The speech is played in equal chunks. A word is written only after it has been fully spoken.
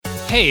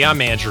Hey,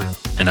 I'm Andrew.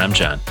 And I'm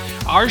John.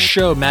 Our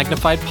show,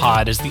 Magnified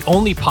Pod, is the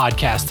only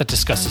podcast that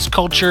discusses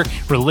culture,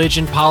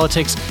 religion,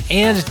 politics,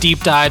 and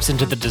deep dives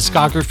into the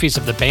discographies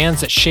of the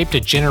bands that shaped a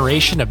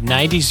generation of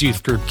 90s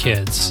youth group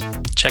kids.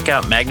 Check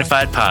out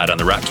Magnified Pod on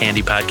the Rock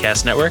Candy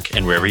Podcast Network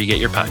and wherever you get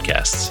your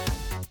podcasts.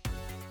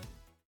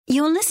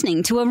 You're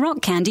listening to a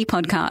Rock Candy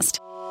podcast.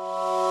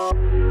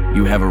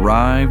 You have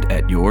arrived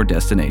at your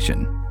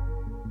destination.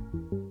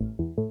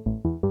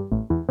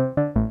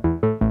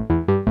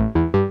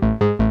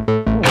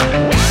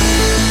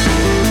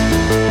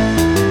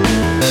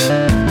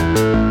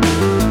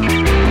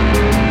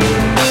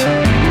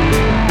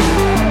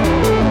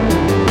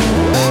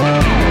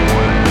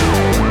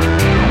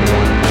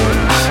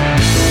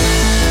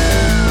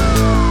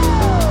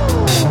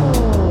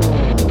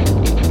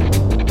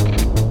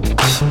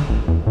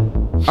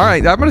 All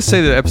right, I'm going to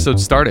say the episode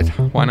started.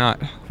 Why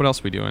not? What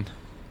else are we doing?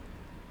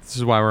 This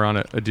is why we're on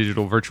a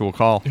digital virtual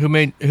call. Who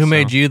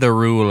made you the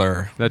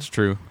ruler? That's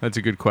true. That's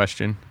a good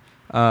question.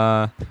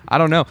 I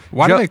don't know.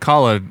 Why do they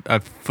call a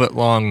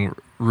foot-long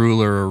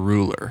ruler a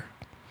ruler?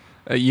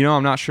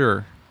 I'm not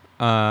sure.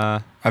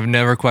 I've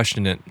never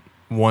questioned it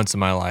once in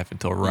my life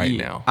until right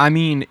now. I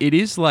mean, it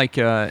is like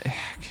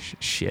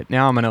shit.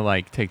 Now I'm going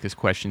to take this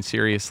question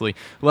seriously.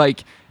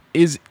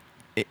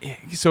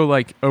 So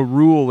a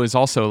rule is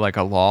also like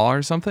a law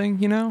or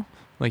something,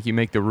 Like you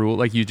make the rule,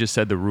 like you just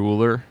said, the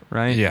ruler,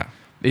 right? Yeah.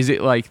 Is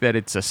it like that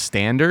it's a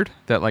standard,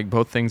 that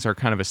both things are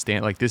kind of a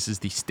standard, like this is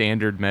the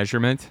standard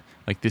measurement,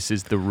 like this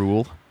is the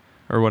rule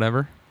or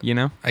whatever,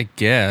 I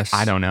guess.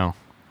 I don't know.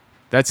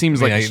 That seems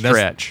like a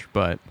stretch,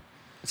 but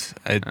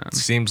it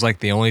seems like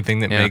the only thing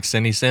that makes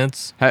any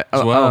sense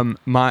as well.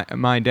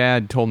 My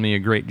dad told me a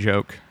great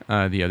joke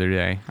the other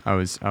day. I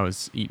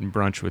was eating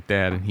brunch with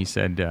Dad, and he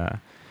said,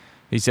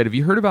 have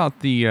you heard about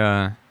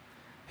that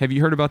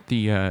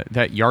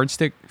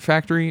yardstick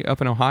factory up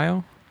in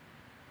Ohio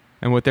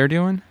and what they're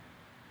doing?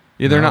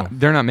 Yeah,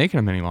 they're not making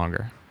them any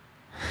longer.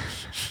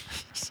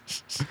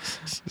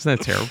 Isn't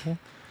that terrible?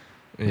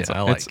 Yeah,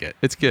 I like it.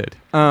 It's good.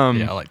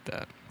 Yeah, I like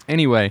that.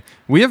 Anyway,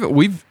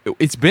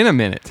 it's been a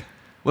minute.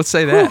 Let's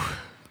say that.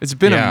 It's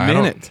been a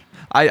minute.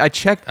 I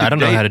checked the date. I don't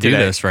know how to today.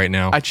 do this right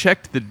now. I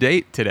checked the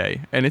date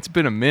today, and it's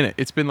been a minute.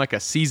 It's been like a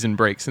season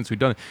break since we've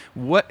done it.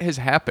 What has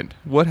happened?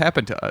 What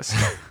happened to us?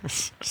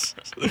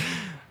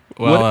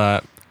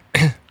 Well,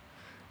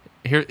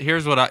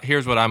 here's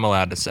what I'm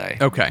allowed to say.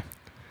 Okay.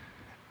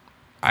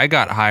 I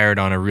got hired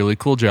on a really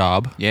cool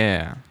job.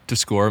 Yeah. To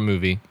score a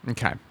movie.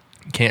 Okay.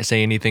 Can't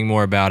say anything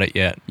more about it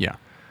yet. Yeah.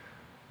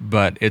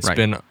 But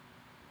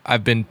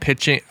I've been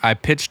pitching. I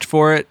pitched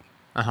for it.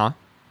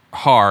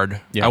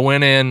 Hard. Yeah. I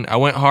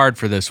went hard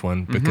for this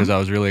one because I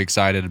was really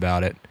excited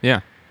about it.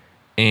 Yeah.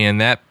 And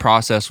that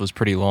process was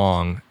pretty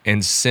long.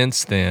 And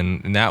since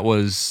then, and that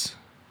was,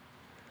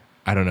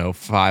 I don't know,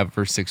 5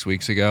 or 6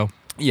 weeks ago.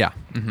 Yeah.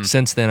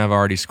 Since then, I've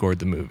already scored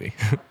the movie.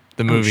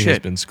 The movie has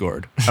been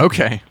scored.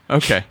 Okay.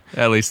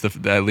 At least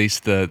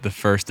the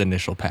first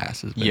initial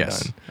pass has been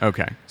done.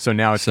 Okay. So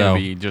now it's going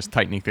to be just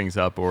tightening things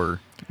up or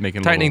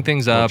tightening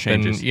things up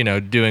changes.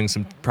 And doing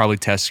some probably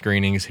test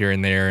screenings here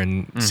and there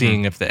and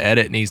seeing if the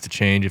edit needs to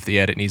change. If the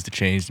edit needs to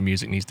change, the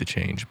music needs to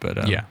change.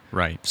 But yeah,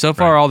 right. So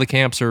far, all the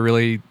camps are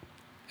really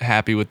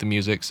happy with the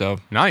music. So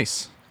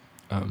nice.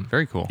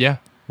 Very cool. Yeah.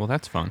 Well,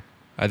 that's fun.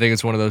 I think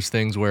it's one of those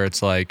things where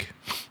it's like,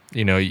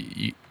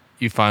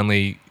 you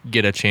finally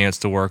get a chance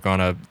to work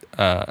on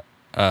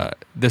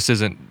this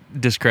isn't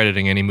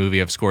discrediting any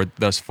movie I've scored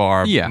thus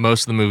far. Yeah.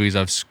 Most of the movies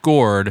I've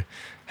scored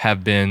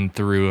have been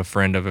through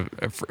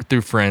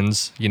through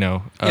friends,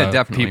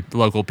 definitely.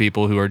 Local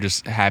people who are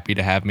just happy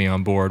to have me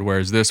on board.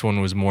 Whereas this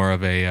one was more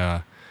of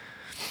a,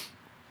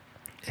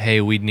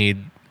 hey, we're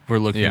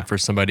looking for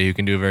somebody who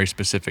can do a very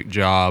specific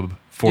job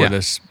for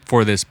this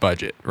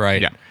budget,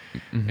 right? Yeah.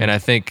 And I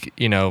think,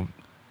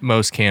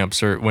 most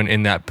camps are when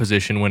in that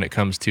position when it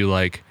comes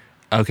to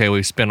okay,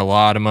 we've spent a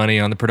lot of money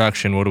on the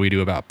production. What do we do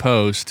about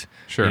post?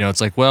 Sure.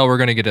 It's like, well, we're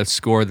going to get a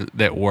score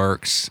that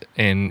works.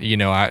 And,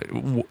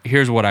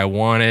 here's what I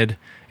wanted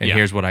and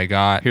here's what I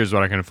got. Here's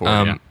what I can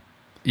afford.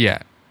 Yeah.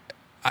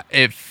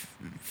 It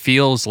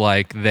feels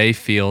like they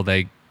feel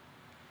they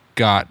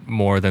got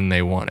more than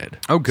they wanted.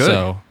 Oh, good.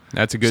 So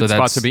that's a good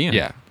spot to be in.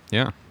 Yeah.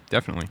 Yeah,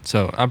 definitely.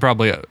 So I'm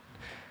probably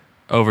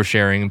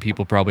oversharing and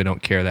people probably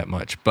don't care that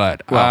much.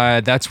 But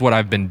that's what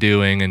I've been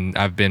doing. And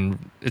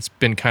it's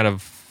been kind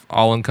of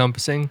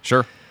all-encompassing.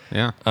 Sure.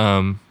 Yeah.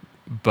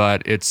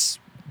 But it's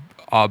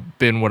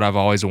been what I've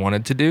always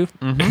wanted to do,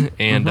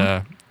 and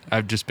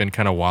I've just been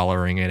kind of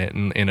wallowing in it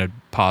in a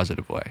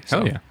positive way.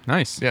 So, oh yeah,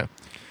 nice. Yeah,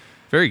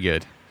 very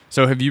good.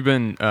 So have you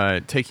been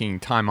taking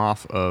time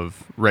off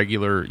of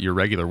your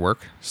regular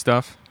work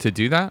stuff to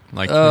do that?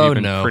 Have you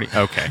been no.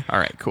 Okay. All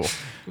right. Cool.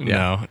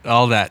 Yeah. No,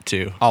 all that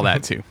too.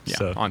 Yeah.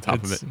 So on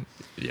top of it.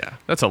 Yeah,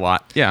 that's a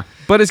lot. Yeah,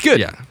 but it's good.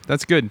 Yeah,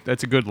 that's good.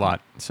 That's a good lot.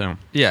 So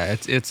yeah,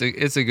 it's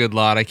a good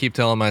lot. I keep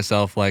telling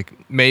myself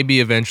maybe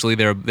eventually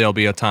there'll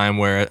be a time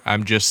where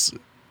I'm just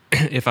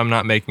if I'm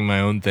not making my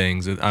own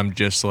things, I'm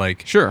just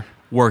sure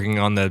working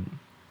on the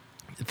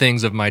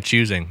things of my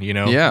choosing, you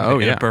know? Yeah, oh,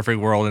 in yeah. a perfect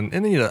world.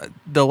 And you know,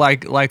 the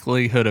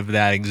likelihood of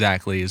that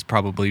exactly is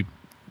probably,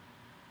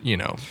 you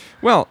know,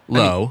 well,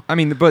 low. I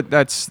mean, but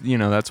that's, you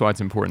know, that's why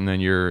it's important that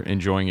you're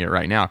enjoying it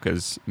right now,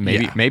 because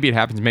maybe it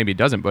happens, maybe it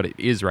doesn't, but it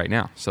is right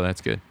now. So that's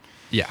good.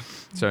 Yeah.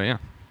 So, yeah.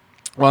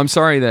 Well, I'm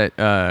sorry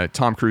that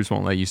Tom Cruise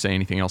won't let you say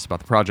anything else about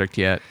the project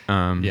yet.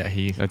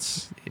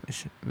 That's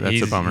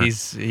a bummer.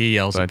 He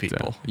yells at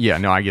people. Yeah,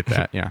 no, I get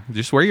that. Yeah,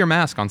 just wear your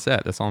mask on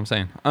set. That's all I'm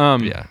saying.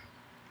 Yeah.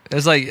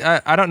 It's like,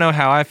 I don't know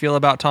how I feel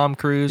about Tom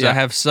Cruise. Yeah. I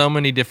have so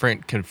many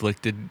different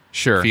conflicted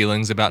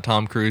feelings about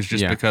Tom Cruise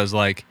just because,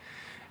 like,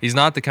 he's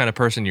not the kind of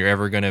person you're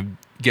ever going to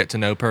get to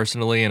know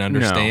personally and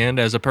understand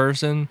as a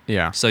person.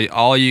 Yeah. So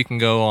all you can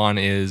go on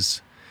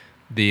is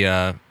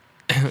the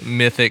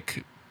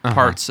mythic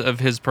parts of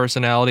his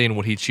personality and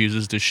what he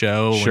chooses to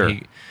show. Sure.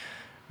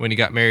 When he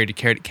got married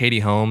to Katie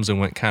Holmes and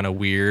went kind of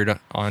weird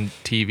on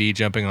TV,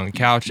 jumping on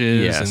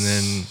couches, and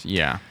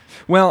then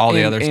all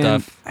the other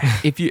stuff.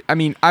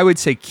 I would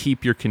say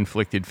keep your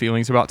conflicted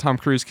feelings about Tom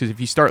Cruise, because if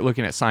you start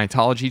looking at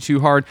Scientology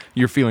too hard,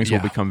 your feelings will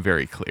become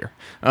very clear.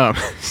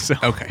 So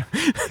okay,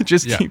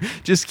 just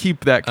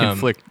keep that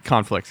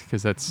conflict,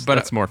 because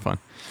that's more fun.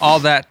 All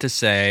that to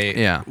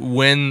say,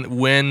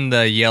 when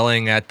the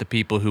yelling at the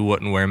people who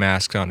wouldn't wear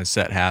masks on his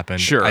set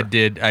happened,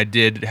 I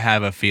did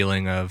have a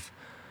feeling of,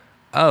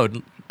 oh,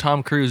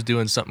 Tom Cruise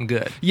doing something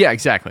good. Yeah,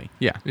 exactly.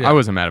 Yeah. I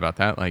wasn't mad about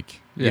that. Like,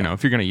 you know,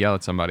 if you're gonna yell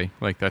at somebody,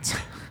 like, that's,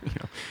 you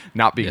know,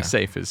 not being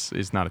safe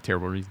is not a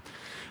terrible reason.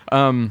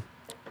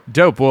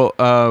 Dope. Well,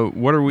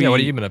 what are we? Yeah. What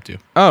have you been up to?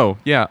 Oh,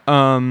 yeah.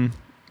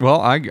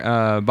 Well,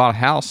 I bought a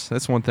house.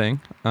 That's one thing.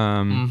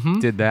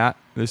 Did that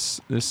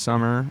this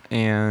summer,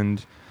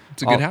 and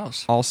it's a good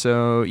house.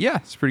 Also, yeah,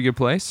 it's a pretty good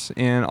place,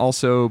 and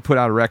also put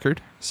out a record.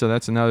 So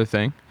that's another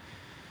thing.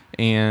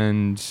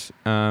 And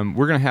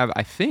we're gonna have,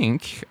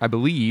 I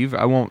believe,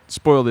 I won't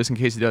spoil this in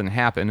case it doesn't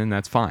happen, and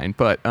that's fine.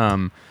 But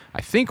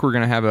I think we're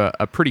gonna have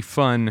a pretty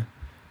fun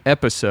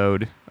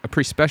episode, a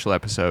pretty special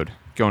episode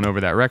going over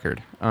that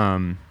record.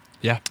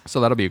 Yeah. So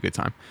that'll be a good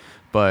time.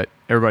 But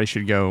everybody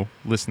should go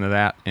listen to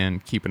that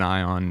and keep an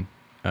eye on.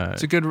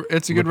 It's a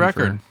good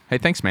record. Hey,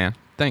 thanks, man.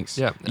 Thanks.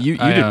 Yeah. You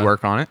did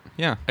work on it.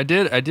 Yeah. I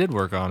did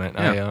work on it.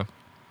 Yeah.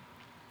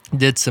 I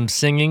did some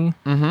singing.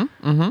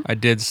 I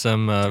did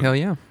some. Hell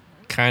yeah.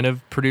 Kind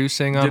of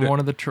producing on one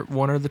of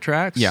the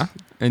tracks. Yeah,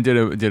 and did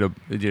a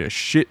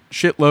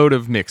shitload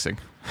of mixing.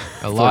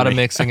 A lot of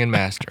mixing and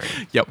mastering.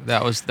 Yep,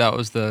 that was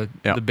the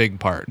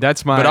big part.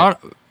 That's my.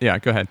 Yeah,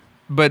 go ahead.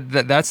 But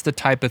that's the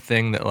type of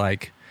thing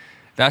that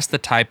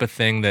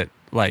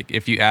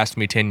if you asked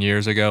me 10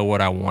 years ago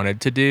what I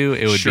wanted to do,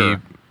 it would be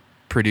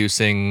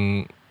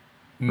producing,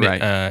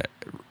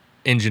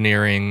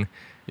 engineering,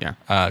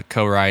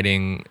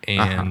 co-writing,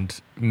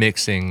 and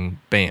mixing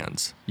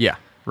bands. Yeah.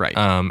 Right.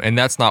 And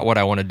that's not what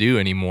I want to do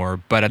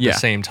anymore. But at the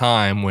same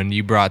time, when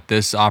you brought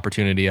this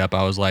opportunity up,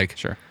 I was like,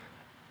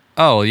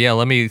 oh, yeah,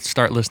 let me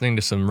start listening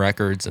to some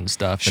records and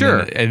stuff.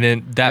 Sure. And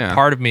then that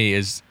part of me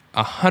is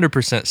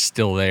 100%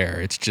 still there.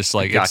 It's just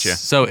like,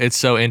 it's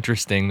so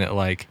interesting that,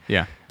 like,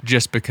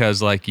 just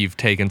because, like, you've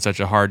taken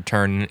such a hard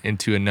turn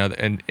into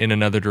in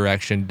another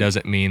direction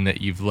doesn't mean that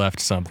you've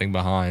left something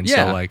behind.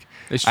 Yeah, so, like,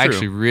 it's I true.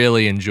 actually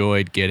really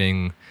enjoyed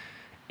getting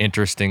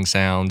interesting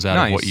sounds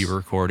out of what you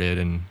recorded,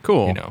 and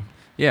cool. You know.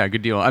 Yeah,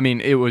 good deal. I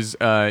mean, it was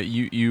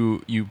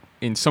you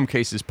in some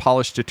cases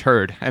polished a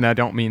turd, and I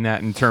don't mean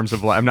that in terms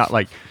of, like, I'm not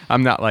like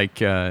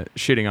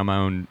shitting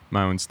on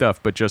my own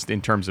stuff, but just in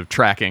terms of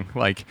tracking,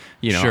 like,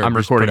 you know, I'm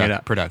recording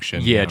it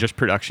production. Yeah, just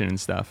production and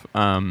stuff.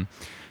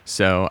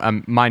 So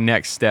my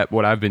next step,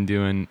 what I've been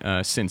doing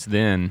since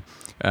then,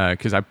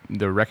 because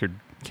the record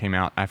came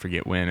out, I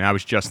forget when, and I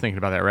was just thinking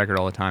about that record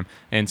all the time,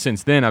 and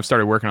since then I've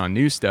started working on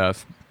new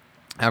stuff.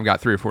 I've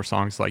got 3 or 4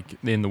 songs, like,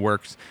 in the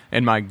works,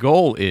 and my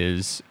goal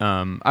is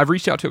I've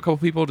reached out to a couple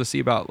people to see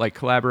about, like,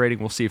 collaborating.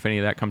 We'll see if any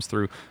of that comes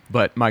through,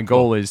 but my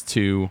goal is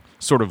to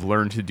sort of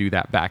learn to do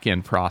that back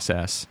end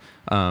process.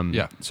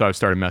 So I've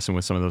started messing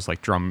with some of those,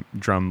 like, drum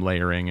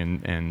layering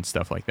and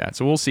stuff like that.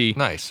 So we'll see.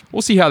 Nice.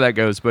 We'll see how that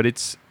goes, but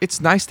it's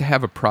nice to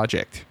have a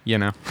project, you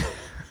know.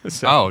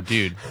 So, oh,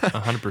 dude,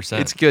 100%.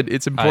 It's good.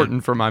 It's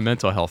important for my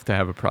mental health to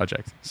have a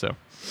project. So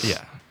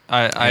yeah,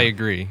 I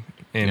agree.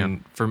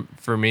 And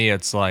for me,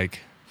 it's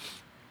like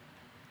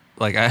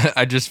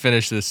I just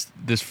finished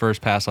this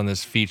first pass on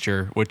this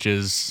feature, which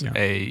is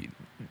a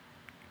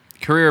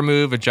career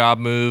move, a job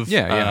move,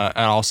 and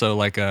also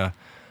like I've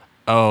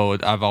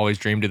always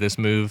dreamed of this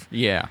move.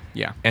 Yeah.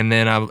 And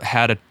then I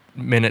had a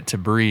minute to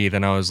breathe,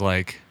 and I was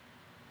like,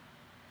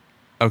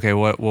 okay,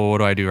 what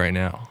do I do right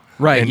now?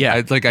 Right.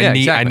 And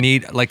I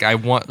need like I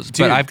want, dude,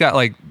 but I've got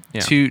like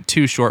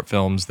two short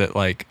films that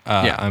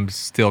I'm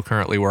still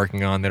currently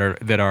working on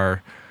that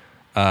are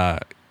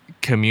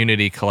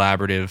community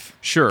collaborative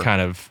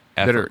kind of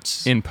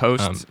efforts that are in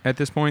post at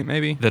this point,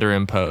 maybe that are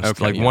in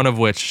post. Okay, one of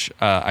which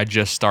I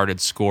just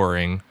started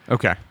scoring.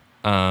 Okay.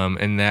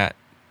 And that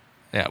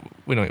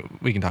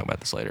we can talk about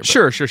this later. But.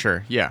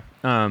 Sure. Yeah.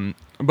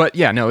 But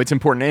yeah, no, it's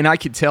important, and I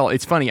could tell.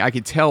 It's funny. I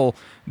could tell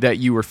that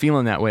you were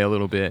feeling that way a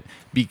little bit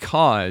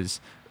because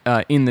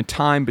in the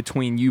time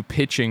between you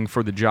pitching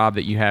for the job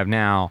that you have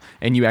now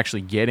and you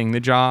actually getting the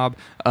job,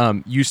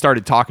 you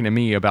started talking to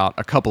me about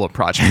a couple of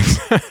projects.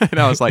 And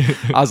I was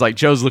like,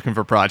 Joe's looking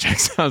for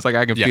projects. I was like,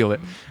 I can feel it,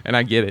 and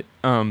I get it.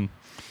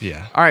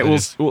 Yeah. All right.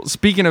 Well,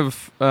 speaking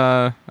of,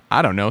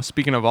 I don't know.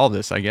 Speaking of all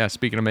this, I guess.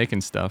 Speaking of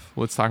making stuff,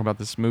 let's talk about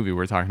this movie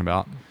we're talking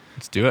about.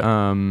 Let's do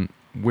it.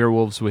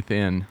 Werewolves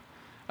Within.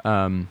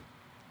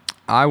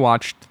 I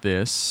watched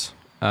this.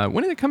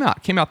 When did it come out?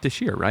 It came out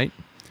this year, right?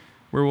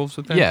 Werewolves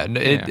Within? Yeah,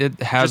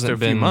 it hasn't just a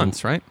been few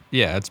months, right?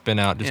 Yeah, it's been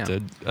out just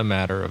a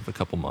matter of a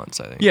couple months,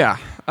 I think. Yeah.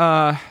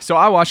 So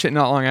I watched it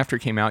not long after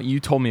it came out. You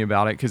told me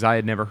about it because I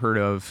had never heard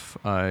of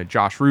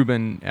Josh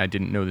Rubin. I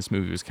didn't know this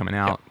movie was coming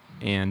out,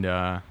 and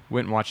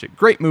went and watched it.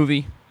 Great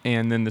movie.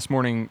 And then this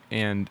morning,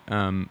 I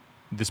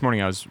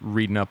was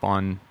reading up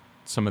on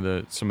some of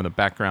the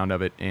background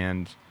of it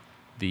and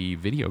the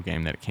video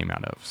game that it came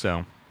out of.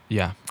 So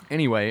yeah.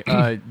 Anyway,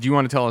 do you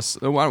want to tell us?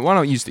 Why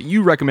don't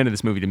you recommended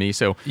this movie to me?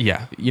 So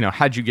yeah,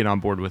 how'd you get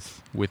on board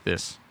with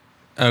this?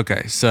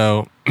 Okay,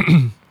 so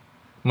I'm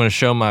gonna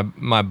show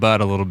my butt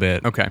a little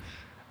bit. Okay.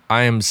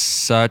 I am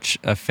such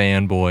a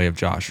fanboy of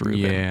Josh Rubin.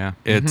 Yeah.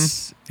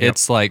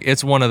 It's like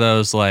it's one of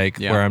those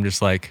where I'm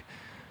just like,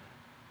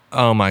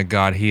 oh my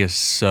God, he is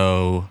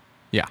so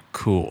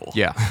cool.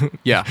 Yeah.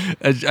 Yeah.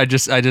 I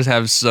just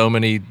have so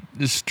many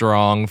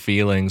strong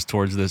feelings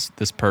towards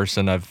this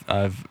person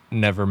I've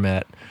never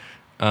met.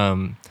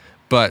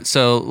 But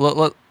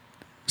so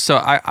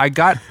I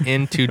got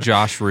into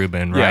Josh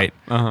Rubin, right?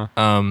 Yeah.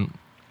 Uh-huh.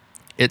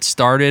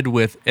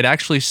 It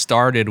actually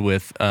started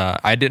with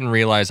I didn't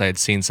realize I had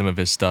seen some of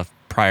his stuff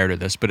prior to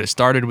this, but it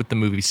started with the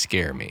movie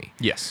Scare Me.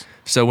 Yes.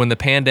 So when the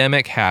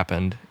pandemic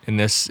happened, and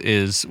this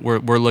is we're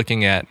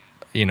looking at,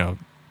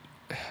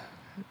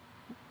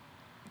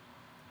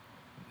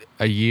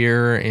 a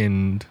year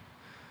and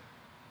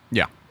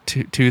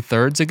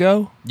 2/3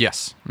 ago.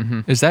 Yes.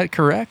 Mm-hmm. Is that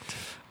correct?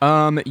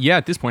 Yeah,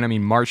 at this point, I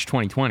mean, March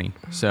 2020.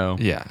 So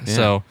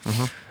So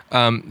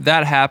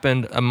that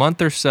happened a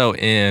month or so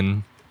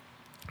in,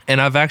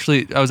 and I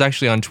was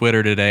actually on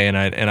Twitter today, and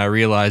I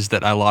realized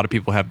that a lot of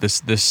people have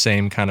this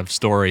same kind of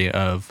story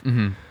of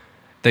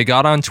they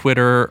got on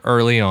Twitter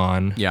early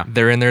on. Yeah.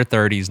 They're in their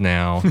 30s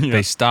now. Yeah.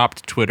 They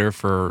stopped Twitter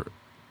for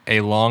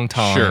a long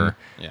time. Sure.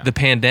 Yeah. The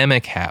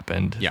pandemic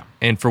happened. Yeah.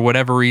 And for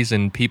whatever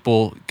reason,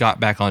 people got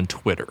back on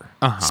Twitter,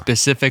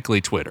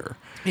 specifically Twitter.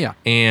 Yeah.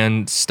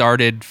 And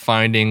started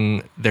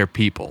finding their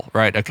people,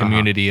 right? A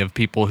community of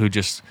people who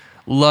just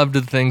loved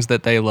the things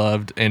that they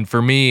loved. And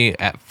for me,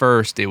 at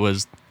first, it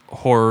was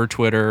horror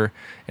Twitter,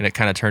 and it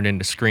kind of turned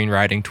into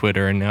screenwriting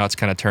Twitter, and now it's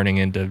kind of turning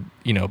into,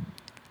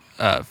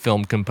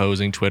 film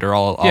composing Twitter,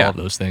 all of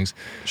those things.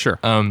 Sure.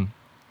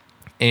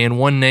 And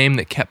one name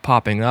that kept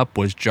popping up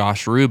was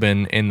Josh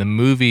Rubin in the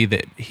movie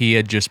that he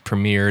had just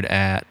premiered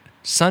at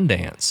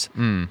Sundance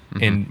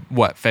in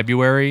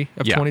February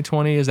of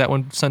 2020? Is that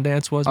when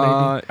Sundance was,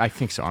 maybe? I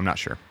think so. I'm not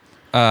sure.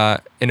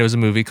 And it was a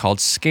movie called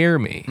Scare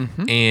Me.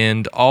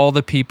 And all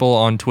the people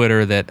on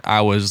Twitter that I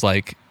was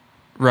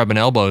rubbing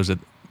elbows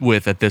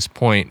with at this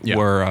point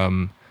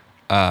were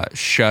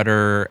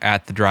Shudder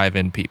at the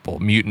Drive-In people,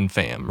 Mutant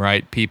Fam,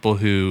 right? People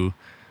who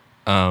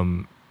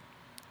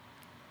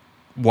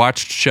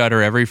watched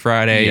Shudder every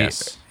Friday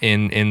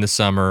in the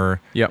summer.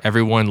 Yep.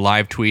 Everyone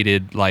live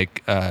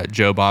tweeted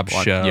Joe Bob's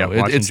show. Yeah,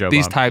 It's Joe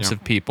these Bob. types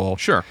of people.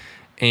 Sure.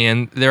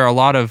 And there are a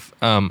lot of,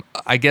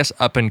 I guess,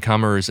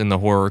 up-and-comers in the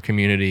horror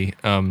community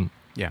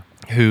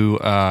who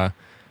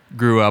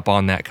grew up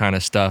on that kind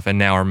of stuff and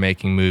now are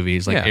making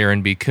movies. Like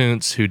Aaron B.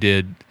 Kuntz, who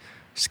did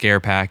Scare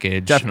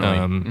Package,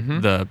 definitely.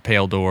 The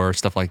Pale Door,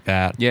 stuff like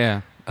that.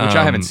 Yeah. Which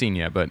I haven't seen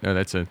yet, but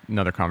that's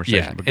another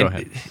conversation. Yeah, but go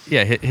ahead.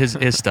 Yeah,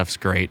 his stuff's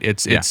great.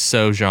 It's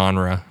so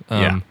genre.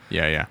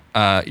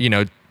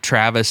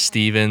 Travis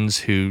Stevens,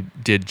 who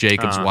did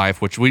Jacob's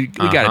Wife, which we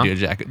got to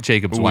do a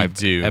Jacob's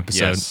Wife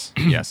episode.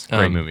 Yes.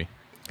 Great movie.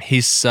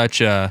 He's such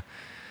a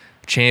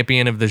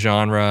champion of the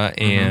genre,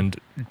 and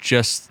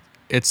just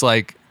it's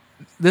like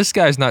this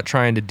guy's not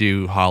trying to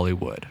do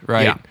Hollywood,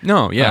 right? Yeah.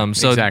 No. Yeah.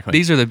 So exactly.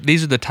 these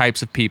are the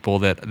types of people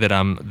that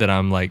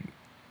I'm like,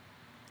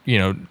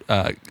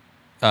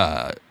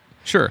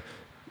 sure,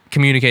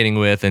 communicating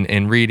with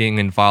and reading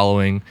and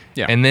following.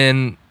 Yeah. And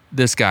then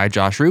this guy,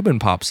 Josh Rubin,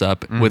 pops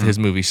up with his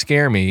movie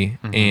Scare Me,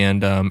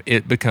 and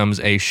it becomes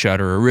a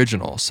Shudder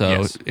original.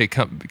 So it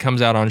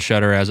comes out on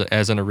Shudder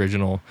as an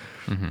original.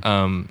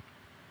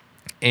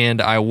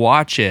 And I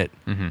watch it,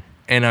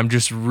 and I'm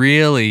just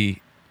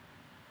really,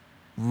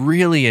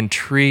 really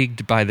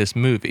intrigued by this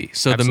movie.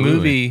 So Absolutely. the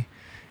movie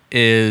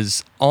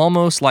is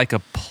almost like a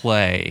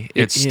play.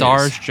 It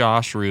stars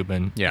Josh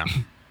Rubin. Yeah.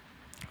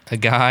 A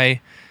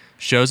guy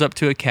shows up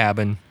to a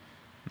cabin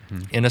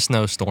in a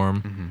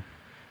snowstorm.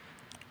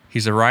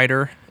 He's a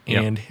writer,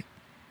 and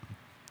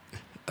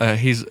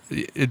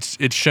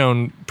it's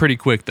shown pretty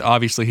quick that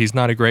obviously he's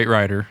not a great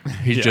writer.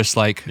 He's just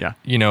a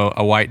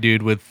white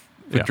dude with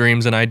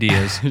dreams and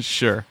ideas.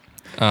 Sure.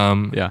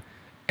 And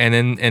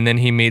then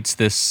he meets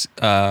this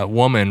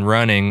woman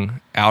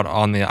running out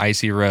on the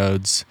icy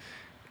roads,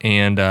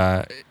 and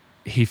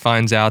he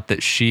finds out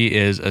that she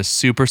is a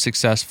super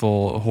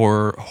successful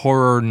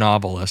horror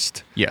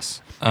novelist.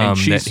 Yes. And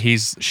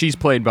that she's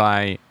played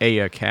by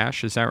Aya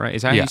Cash. Is that right?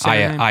 Is that how you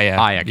say her name?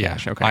 Aya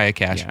Cash. Okay. Aya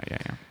Cash.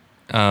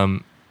 Yeah.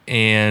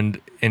 And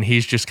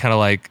he's just kind of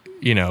like,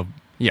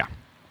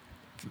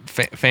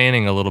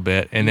 fanning a little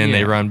bit, and then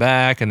they run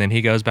back, and then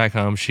he goes back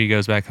home, she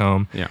goes back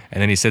home, and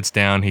then he sits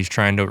down, he's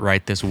trying to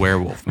write this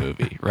werewolf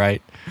movie,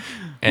 right?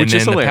 And which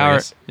then is the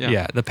hilarious.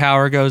 the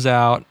power goes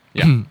out.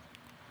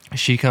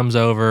 She comes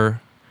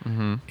over,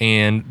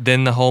 and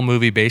then the whole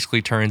movie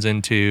basically turns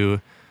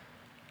into,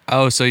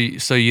 oh, so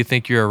you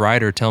think you're a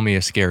writer? Tell me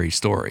a scary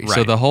story. Right.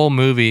 So the whole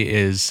movie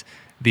is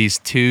these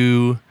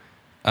two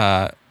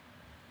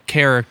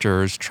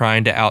characters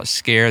trying to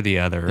outscare the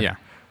other. Yeah.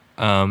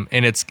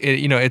 And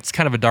it's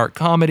kind of a dark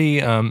comedy.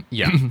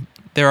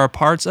 There are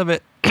parts of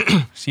it.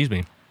 Excuse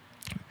me.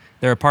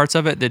 There are parts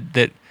of it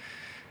that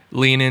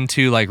lean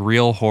into like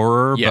real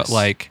horror, but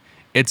like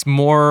it's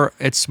more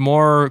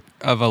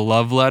of a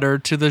love letter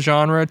to the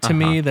genre to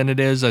me than it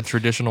is a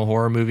traditional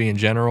horror movie in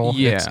general.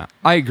 Yeah,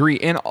 I agree.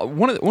 And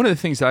one of the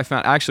things that I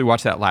found, I actually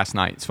watched that last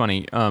night. It's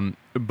funny,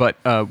 but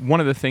one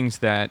of the things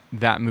that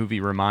movie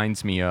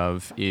reminds me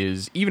of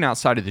is, even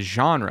outside of the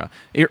genre,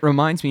 it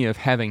reminds me of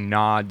having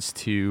nods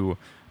to.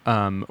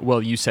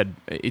 Well, you said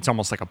it's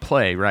almost like a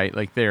play, right?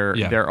 Like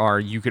there are,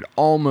 you could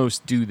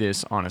almost do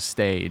this on a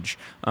stage.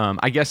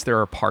 I guess there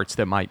are parts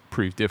that might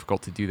prove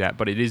difficult to do that,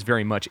 but it is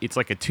very much, it's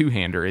like a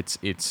two-hander. It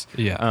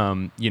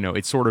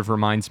sort of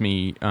reminds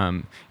me,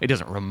 it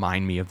doesn't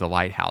remind me of The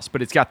Lighthouse,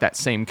 but it's got that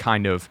same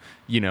kind of,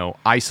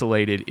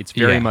 isolated. It's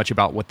very much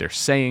about what they're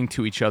saying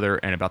to each other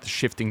and about the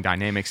shifting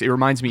dynamics. It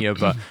reminds me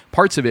of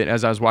parts of it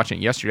as I was watching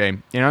it yesterday,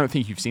 and I don't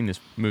think you've seen this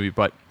movie,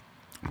 but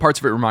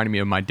parts of it reminded me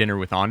of My Dinner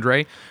with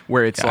Andre,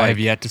 where it's like, I have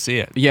yet to see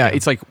it. Yeah,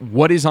 it's like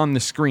what is on the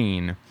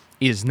screen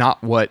is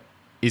not what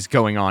is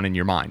going on in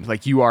your mind.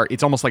 Like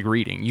it's almost like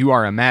reading. You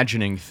are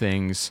imagining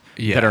things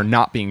that are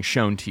not being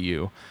shown to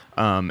you.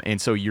 And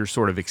so your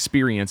sort of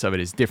experience of it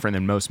is different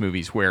than most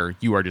movies, where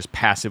you are just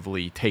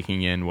passively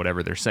taking in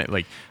whatever they're saying.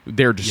 Like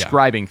they're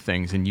describing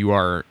things and you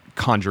are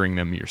conjuring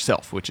them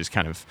yourself, which is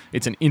kind of,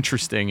 it's an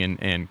interesting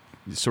and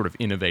sort of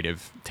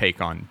innovative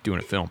take on doing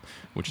a film,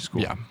 which is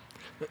cool. Yeah.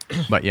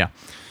 But yeah.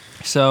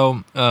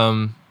 So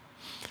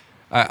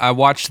I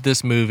watched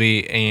this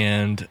movie,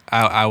 and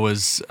I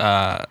was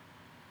a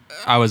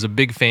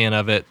big fan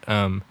of it.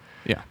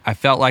 I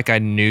felt like I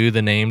knew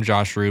the name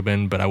Josh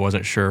Rubin, but I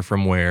wasn't sure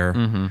from where.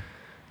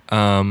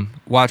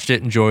 Watched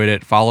it, enjoyed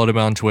it, followed him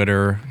on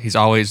Twitter. He's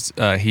always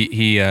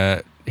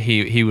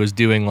he was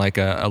doing like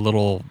a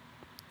little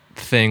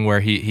thing where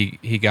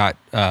he got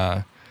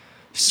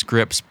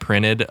scripts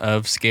printed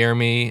of Scare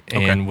Me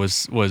and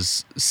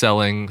was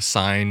selling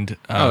signed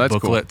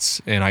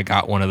booklets, cool. And I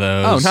got one of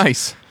those. Oh,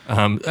 nice.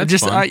 I'm a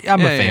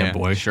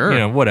fanboy.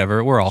 Sure.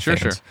 Whatever. We're all fans.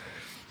 Sure.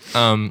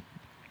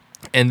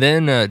 And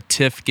then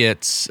Tiff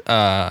gets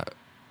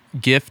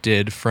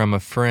gifted from a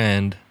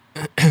friend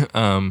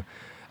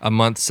a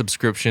month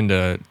subscription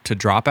to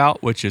Dropout,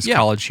 which is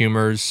College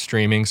Humor's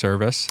streaming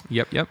service.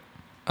 Yep.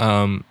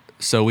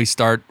 So we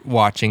start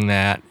watching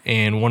that,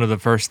 and one of the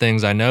first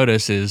things I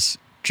notice is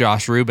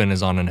Josh Rubin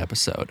is on an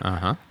episode.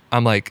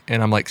 I'm like,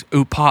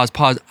 ooh, pause.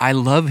 I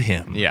love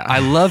him. Yeah. I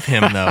love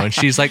him though. And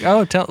she's like,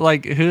 oh,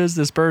 who is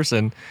this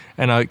person?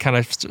 And I kind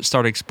of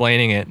start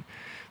explaining it.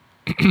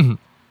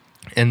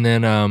 and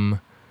then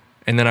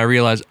I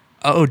realized,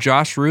 oh,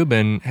 Josh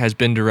Rubin has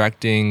been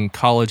directing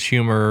College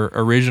Humor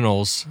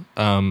originals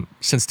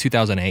since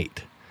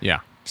 2008. Yeah.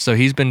 So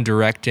he's been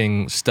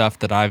directing stuff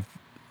that I've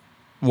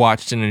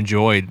watched and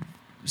enjoyed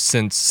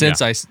since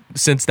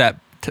that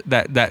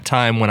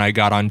time when I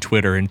got on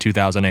Twitter in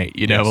 2008,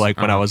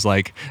 when I was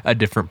like a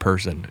different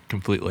person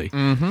completely.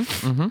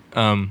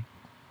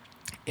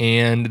 And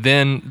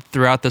then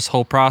throughout this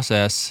whole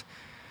process,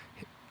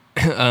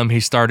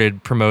 he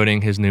started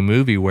promoting his new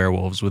movie,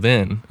 Werewolves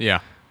Within. Yeah.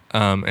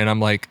 And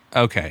I'm like,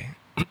 okay,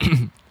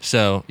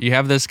 so you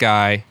have this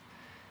guy,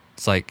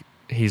 it's like,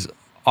 he's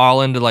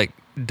all into like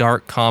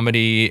dark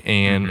comedy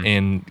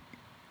and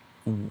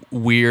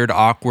weird,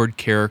 awkward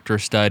character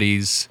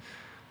studies,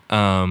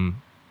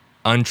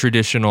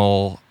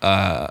 untraditional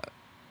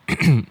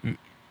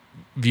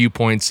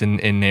viewpoints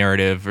and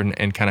narrative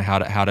and kind of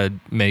how to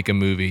make a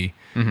movie.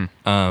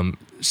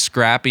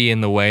 Scrappy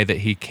in the way that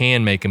he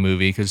can make a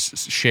movie, because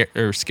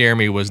Scare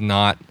Me was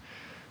not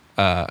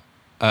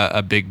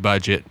a big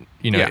budget.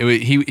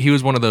 He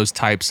was one of those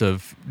types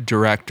of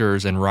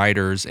directors and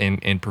writers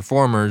and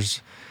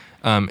performers.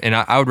 And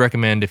I would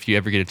recommend, if you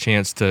ever get a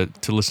chance to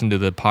listen to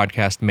the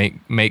podcast,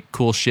 Make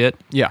Cool Shit.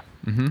 Yeah.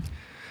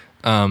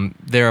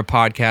 They're a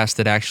podcast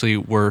that actually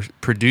were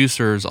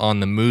producers on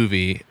the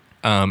movie,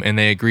 and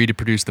they agreed to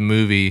produce the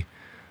movie,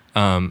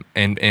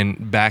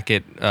 and back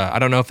it. I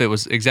don't know if it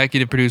was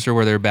executive producer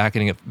where they're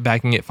backing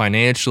it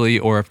financially,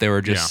 or if they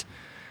were just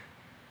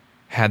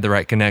had the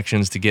right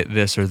connections to get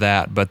this or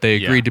that. But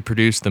they agreed to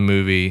produce the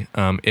movie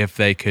if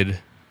they could,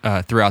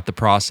 throughout the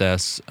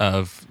process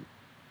of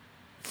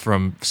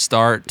from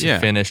start to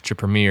finish to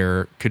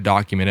premiere, could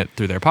document it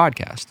through their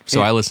podcast.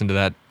 So I listened to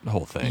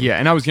whole thing. Yeah,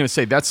 and I was gonna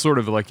say that's sort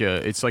of like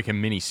it's like a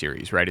mini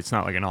series, right? It's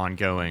not like an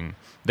ongoing.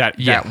 That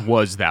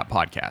was that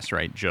podcast,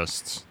 right?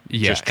 Just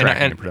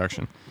tracking the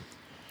production.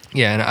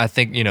 Yeah, and I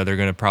think they're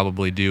going to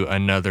probably do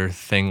another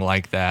thing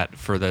like that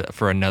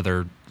for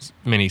another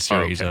mini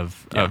series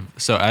of.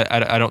 So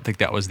I don't think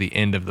that was the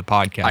end of the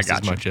podcast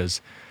as much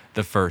as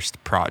the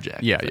first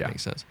project. Yeah, that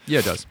makes sense. Yeah,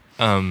 it does.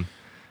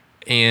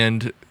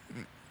 And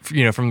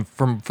from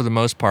for the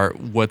most part,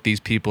 what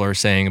these people are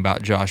saying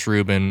about Josh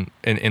Rubin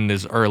in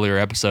these earlier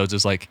episodes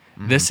is like,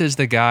 this is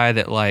the guy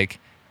that like.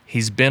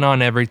 He's been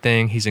on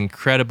everything. He's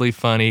incredibly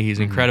funny. He's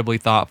incredibly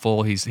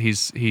thoughtful. He's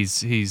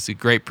a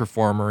great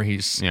performer.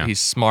 He's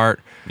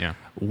smart. Yeah.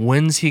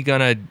 When's he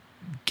gonna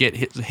get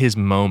his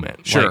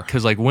moment? Sure.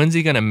 Because when's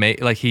he gonna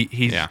make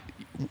he's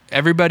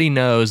everybody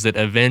knows that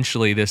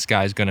eventually this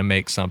guy's gonna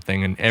make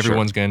something and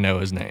everyone's gonna know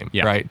his name.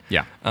 Yeah. Right.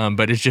 Yeah.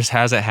 But it just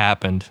hasn't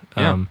happened.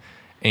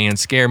 And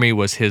Scare Me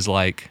was his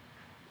like,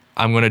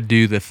 I'm gonna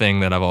do the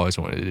thing that I've always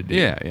wanted to do.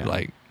 Yeah. Yeah.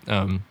 Like.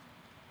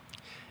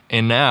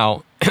 And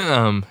now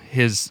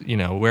his,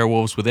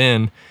 Werewolves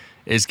Within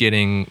is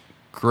getting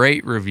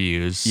great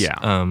reviews.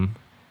 Yeah.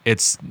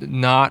 It's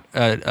not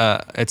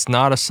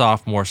a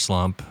sophomore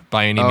slump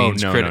by any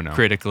means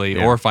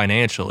critically or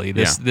financially.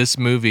 This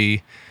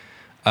movie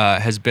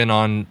has been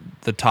on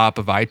the top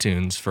of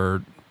iTunes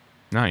for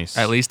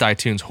at least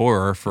iTunes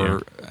Horror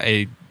for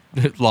a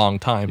long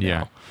time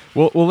now.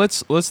 Well,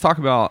 let's talk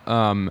about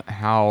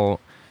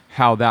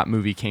how that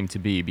movie came to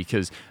be,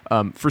 because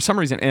for some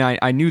reason, and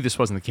I knew this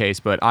wasn't the case,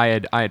 but I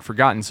had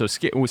forgotten. So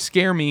with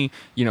Scare Me,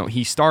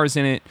 he stars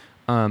in it,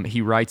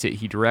 he writes it,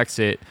 he directs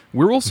it.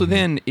 Werewolves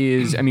Within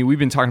is, I mean, we've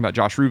been talking about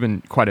Josh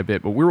Rubin quite a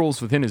bit, but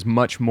Werewolves Within is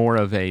much more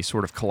of a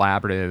sort of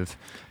collaborative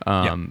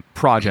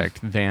project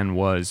than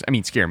was, I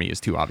mean, Scare Me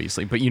is too,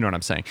 obviously, but you know what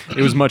I'm saying.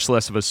 It was much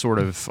less of a sort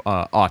of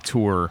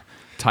auteur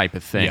type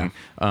of thing.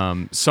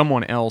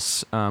 Someone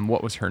else,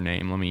 what was her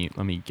name? Let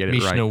me get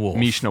it right.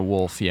 Mishna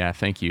Wolf. Yeah,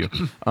 thank you.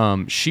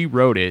 She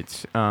wrote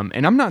it,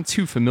 and I'm not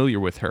too familiar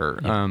with her.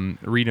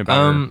 Reading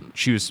about her,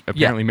 she was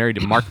apparently married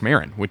to Mark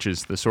Maron, which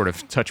is the sort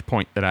of touch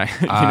point that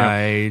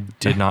I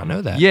did not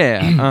know that.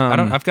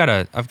 Yeah, I've got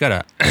a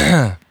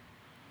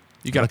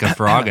you got like a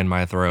frog in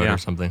my throat or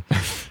something.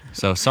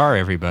 So sorry,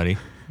 everybody.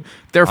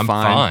 They're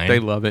fine. They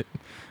love it.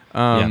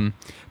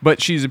 But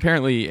she's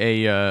apparently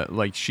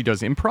she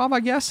does improv,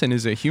 I guess, and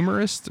is a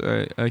humorist,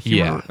 a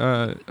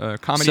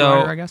comedy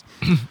writer, I guess.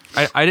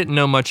 I didn't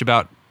know much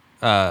about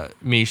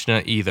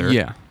Mishna either.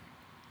 Yeah.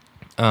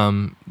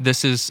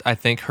 This is, I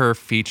think, her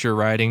feature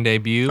writing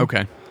debut.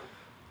 Okay.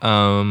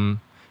 I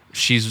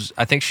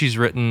think she's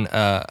written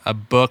a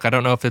book. I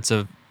don't know if it's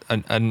a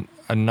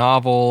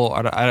novel.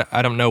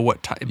 I don't know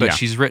what type, but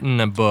she's written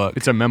a book.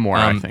 It's a memoir,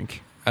 I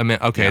think.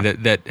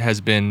 That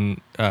has been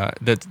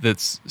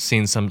that's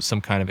seen some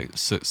kind of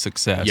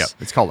success. Yeah,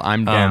 it's called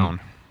I'm Down.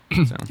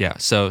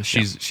 So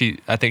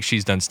I think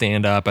she's done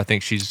stand up. I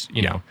think she's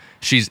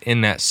she's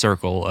in that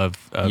circle of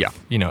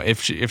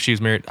if she was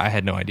married, I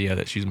had no idea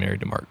that she's married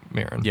to Mark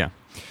Maron. Yeah,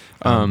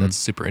 that's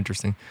super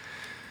interesting.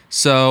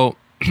 So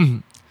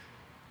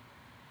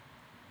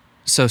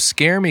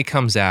Scare Me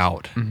comes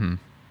out,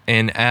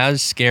 and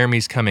as Scare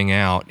Me's coming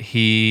out,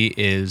 he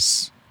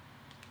is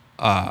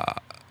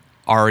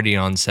already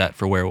on set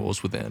for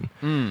Werewolves Within.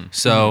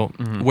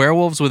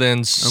 Werewolves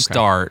Within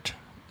start.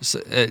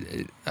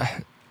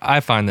 I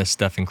find this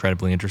stuff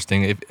incredibly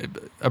interesting.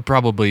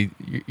 Probably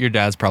your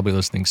dad's probably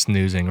listening,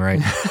 snoozing,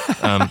 right?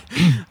 I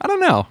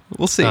don't know.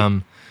 We'll see.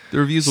 The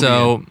reviews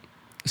will be in.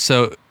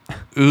 So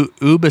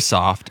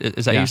Ubisoft,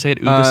 is that how you say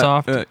it?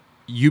 Ubisoft?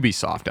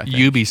 Ubisoft, I think.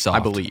 Ubisoft, I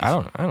believe. I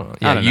don't know.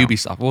 Yeah,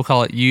 Ubisoft. We'll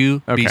call it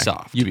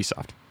Ubisoft. Okay.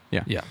 Ubisoft.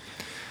 Yeah. Yeah.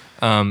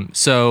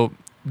 So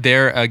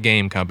they're a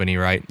game company,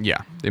 right?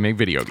 Yeah. They make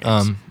video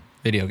games.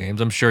 Video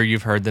games. I'm sure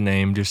you've heard the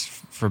name just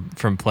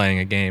from playing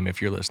a game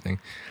if you're listening.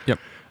 Yep.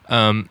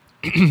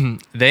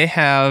 They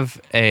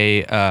have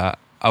a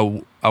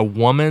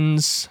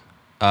woman's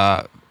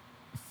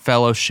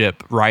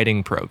fellowship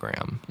writing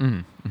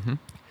program,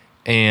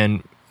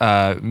 and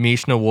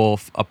Mishna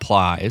Wolf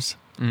applies.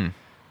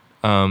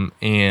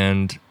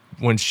 And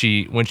when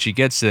she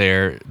gets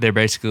there, they're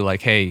basically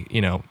like, hey,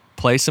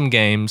 play some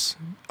games,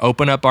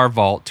 open up our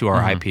vault to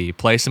our IP,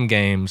 play some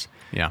games.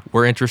 Yeah.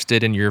 We're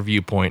interested in your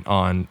viewpoint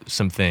on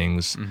some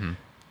things.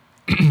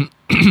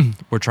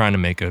 We're trying to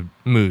make a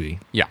movie.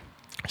 Yeah.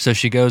 So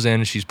she goes in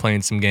and she's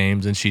playing some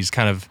games, and she's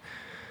kind of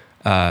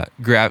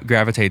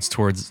gravitates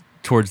towards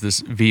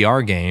this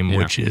VR game,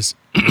 which is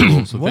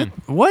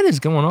what is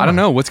going on? I don't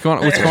know what's going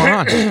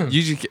on.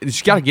 You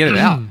just got to get it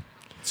out.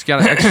 Just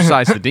got to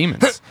exercise the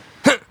demons.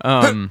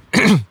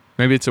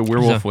 Maybe it's a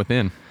werewolf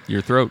within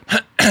your throat.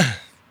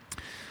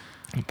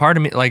 Part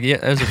of me,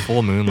 it was a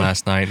full moon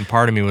last night, and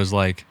part of me was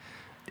like,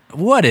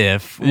 what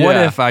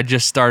if I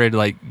just started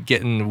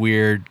getting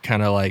weird,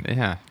 kind of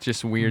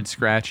just weird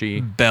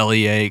scratchy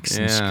belly aches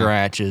and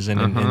scratches,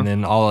 and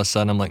then all of a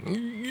sudden I'm like,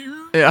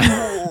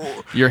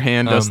 your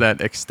hand does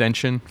that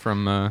extension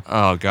from.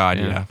 Oh God,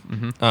 yeah.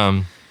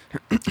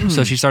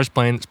 So she starts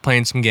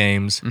playing some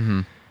games,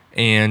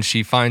 and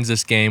she finds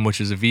this game,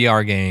 which is a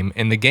VR game,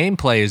 and the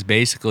gameplay is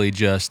basically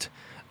just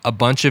a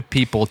bunch of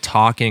people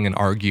talking and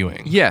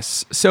arguing.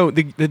 Yes. So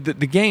the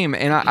game,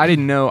 and I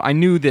didn't know. I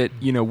knew that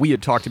we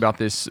had talked about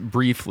this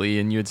briefly,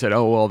 and you had said,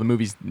 "Oh well, the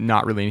movie's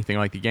not really anything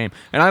like the game."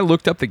 And I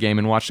looked up the game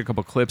and watched a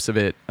couple clips of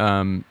it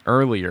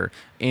earlier,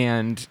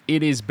 and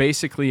it is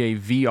basically a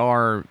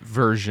VR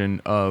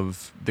version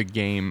of the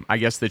game. I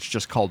guess that's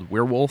just called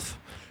Werewolf.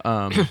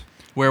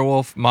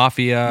 Werewolf,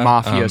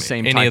 Mafia,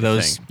 same any type of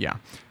those. Thing. Yeah.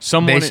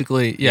 Someone,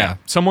 basically, yeah.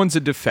 Someone's a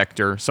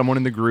defector. Someone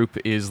in the group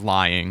is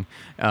lying,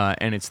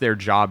 and it's their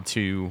job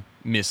to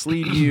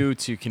mislead you,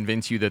 to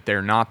convince you that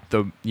they're not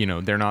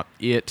they're not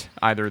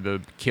either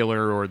the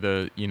killer or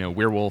the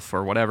werewolf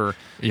or whatever.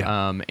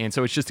 Yeah. And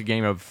so it's just a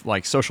game of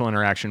like social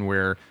interaction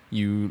where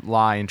you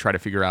lie and try to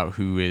figure out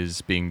who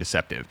is being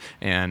deceptive.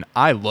 And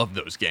I love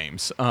those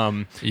games.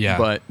 Yeah.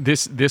 But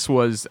this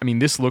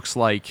looks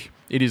like.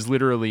 It is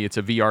literally, it's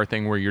a VR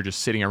thing where you're just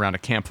sitting around a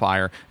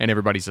campfire and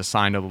everybody's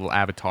assigned a little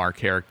avatar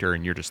character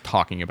and you're just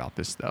talking about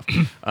this stuff.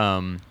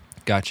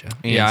 Gotcha.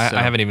 Yeah, so,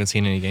 I haven't even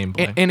seen any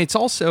gameplay. And it's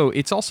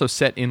also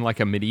set in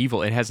like a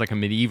medieval. It has like a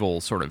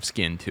medieval sort of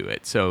skin to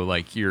it. So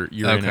like you're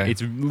in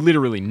it's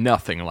literally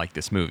nothing like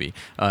this movie,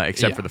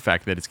 except for the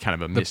fact that it's kind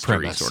of a mystery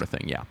premise. sort of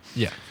thing. Yeah.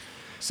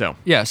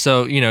 Yeah.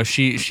 So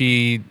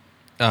she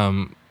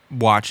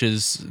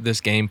watches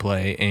this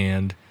gameplay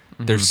and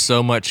there's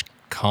so much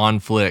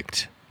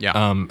conflict.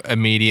 Yeah.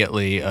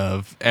 Immediately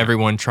of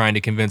everyone trying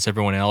to convince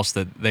everyone else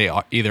that they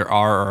either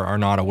are or are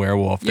not a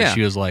werewolf. That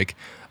she was like,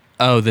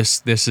 "Oh,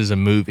 this is a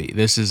movie.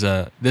 This is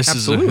a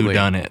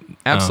whodunit."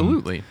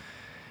 Absolutely.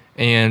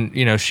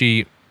 And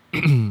she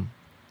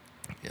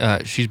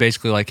she's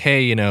basically like,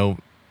 "Hey,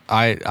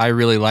 I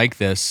really like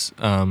this."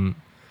 And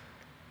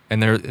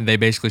they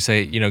basically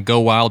say, go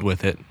wild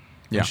with it.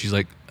 Yeah. And she's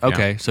like,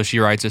 "Okay." Yeah. So she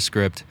writes a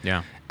script.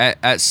 Yeah.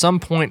 At some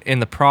point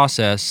in the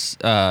process,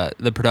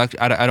 the production,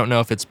 I don't know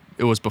if it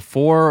was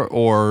before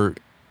or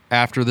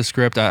after the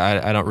script,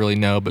 I don't really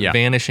know, but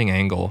Vanishing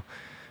Angle,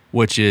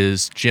 which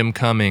is Jim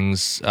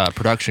Cummings'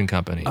 production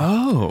company.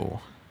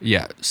 Oh.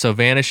 Yeah, so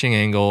Vanishing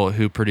Angle,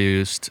 who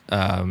produced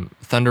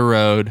Thunder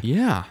Road,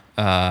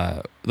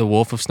 The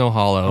Wolf of Snow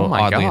Hollow,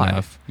 oddly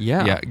enough.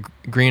 Yeah.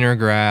 Greener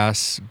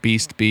Grass,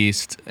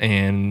 Beast,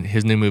 and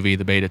his new movie,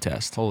 The Beta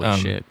Test. Holy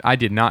shit. I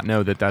did not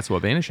know that that's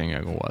what Vanishing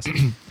Angle was.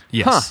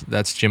 Yes,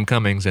 that's Jim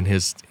Cummings and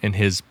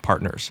his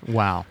partners.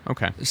 Wow.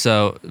 Okay.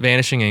 So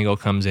Vanishing Angle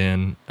comes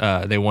in.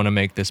 They want to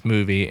make this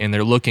movie, and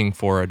they're looking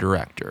for a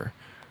director.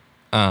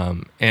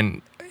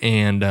 And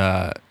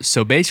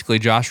so basically,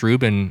 Josh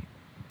Rubin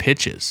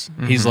pitches.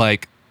 Mm-hmm. He's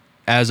like,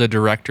 as a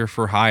director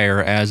for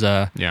hire, as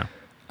a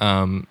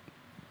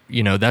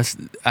that's.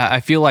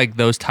 I feel like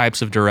those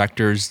types of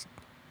directors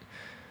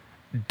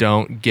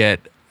don't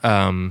get.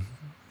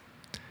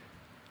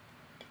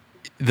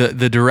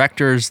 The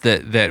directors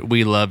that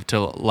we love to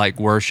like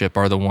worship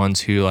are the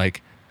ones who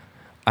like,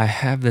 I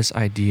have this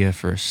idea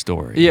for a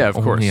story. Yeah, of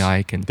course. Only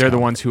I can. They're the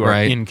ones who are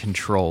right? in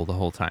control the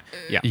whole time.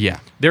 Yeah, yeah.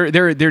 There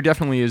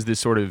definitely is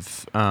this sort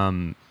of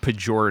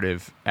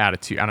pejorative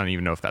attitude. I don't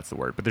even know if that's the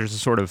word, but there's a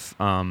sort of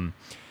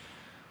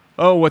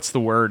what's the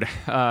word?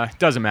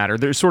 Doesn't matter.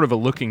 There's sort of a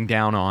looking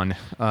down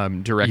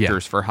on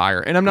directors for hire,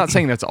 and I'm not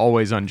saying that's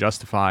always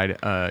unjustified.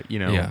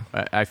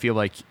 I feel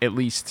like at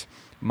least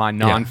my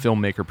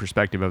non-filmmaker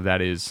perspective of that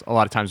is a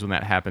lot of times when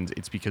that happens,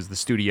 it's because the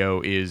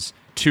studio is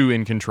too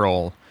in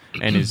control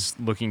and is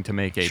looking to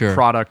make a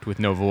product with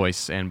no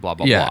voice and blah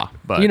blah blah.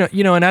 But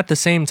and at the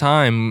same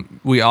time,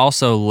 we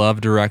also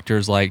love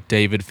directors like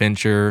David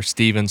Fincher,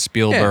 Steven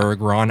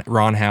Spielberg,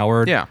 Ron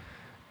Howard. Yeah.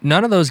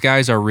 None of those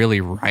guys are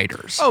really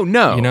writers. Oh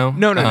no,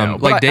 no.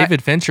 Like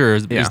David Fincher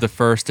is the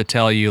first to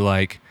tell you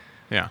like,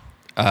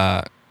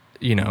 the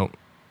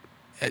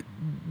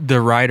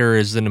writer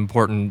is an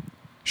important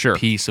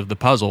piece of the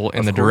puzzle,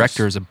 and the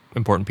director is an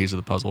important piece of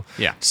the puzzle.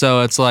 Yeah.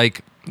 So it's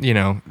like,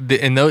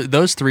 and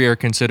those three are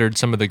considered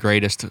some of the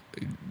greatest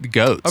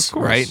goats, of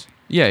course. Right?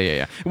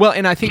 Yeah. Well,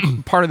 and I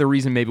think part of the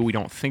reason maybe we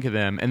don't think of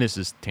them, and this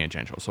is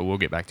tangential, so we'll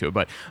get back to it,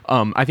 but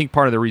I think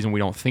part of the reason we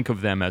don't think of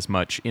them as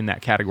much in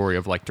that category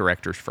of like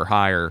directors for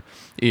hire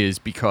is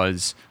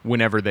because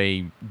whenever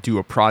they do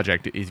a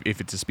project, if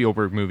it's a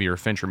Spielberg movie or a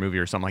Fincher movie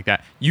or something like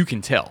that, you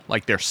can tell,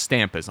 like their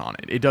stamp is on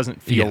it. It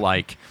doesn't feel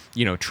like,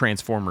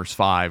 Transformers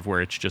 5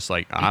 where it's just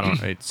like, I don't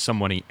know, it's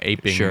somebody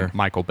aping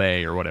Michael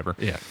Bay or whatever.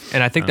 Yeah.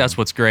 And I think that's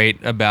what's great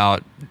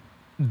about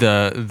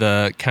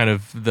the kind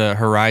of the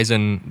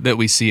horizon that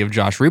we see of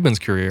Josh Rubin's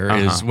career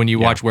is when you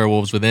watch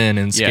Werewolves Within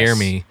and Scare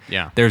Me.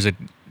 Yeah. There's a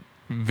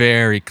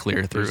very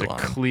clear through line.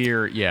 There's a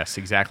clear, yes,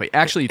 exactly.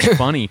 Actually, it's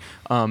funny.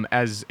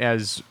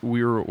 As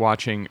we were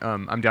watching,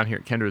 I'm down here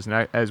at Kendra's,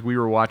 and as we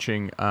were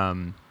watching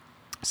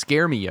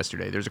Scare Me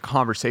yesterday, there's a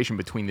conversation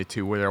between the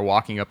two where they're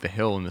walking up the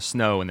hill in the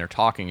snow and they're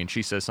talking, and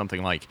she says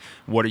something like,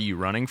 "What are you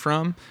running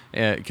from?"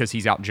 Because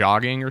he's out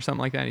jogging or something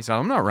like that. He said,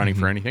 "I'm not running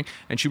for anything."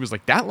 And she was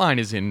like, "That line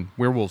is in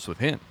Werewolves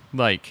Within."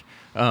 Like,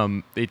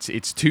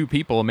 it's two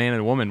people, a man and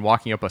a woman,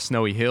 walking up a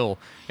snowy hill,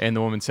 and the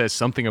woman says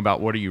something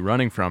about "What are you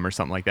running from?" or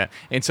something like that.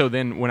 And so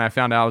then when I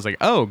found out, I was like,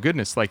 "Oh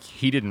goodness!" Like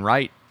he didn't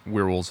write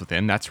Werewolves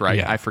Within. That's right.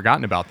 Yeah. I've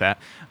forgotten about that.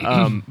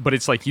 But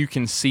it's like you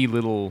can see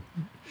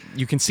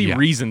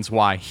reasons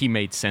why he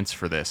made sense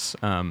for this.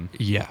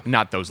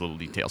 Not those little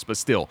details, but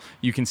still,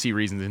 you can see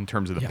reasons in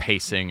terms of the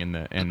pacing and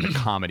the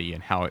comedy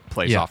and how it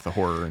plays off the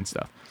horror and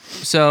stuff.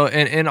 So,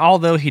 and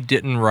although he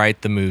didn't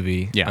write the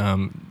movie,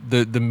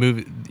 the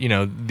movie,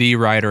 the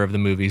writer of the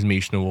movie is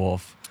Misha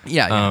Wolf.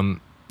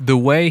 The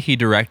way he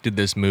directed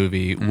this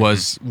movie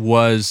was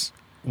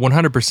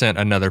 100%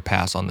 another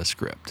pass on the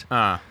script.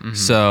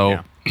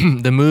 So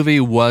the movie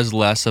was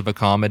less of a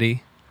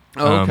comedy.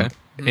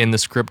 In the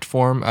script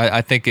form,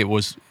 I think it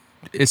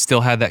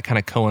still had that kind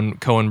of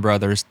Coen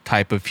Brothers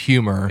type of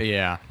humor.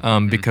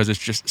 Because it's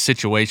just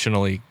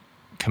situationally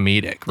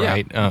comedic,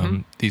 right?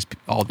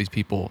 All these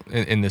people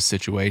in this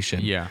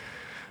situation.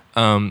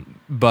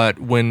 But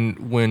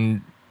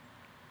when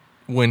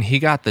he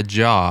got the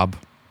job,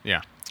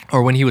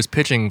 or when he was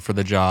pitching for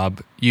the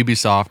job,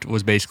 Ubisoft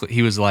was basically,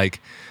 he was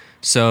like,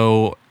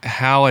 so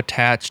how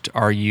attached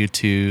are you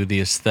to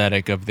the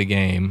aesthetic of the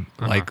game?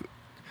 Like,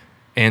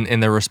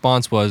 and the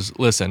response was,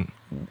 listen,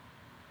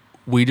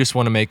 we just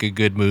want to make a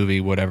good movie,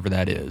 whatever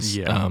that is.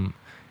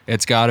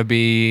 It's got to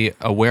be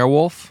a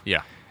werewolf.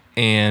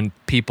 And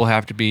people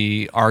have to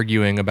be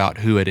arguing about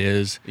who it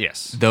is.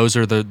 Those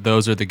are the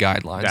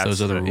guidelines.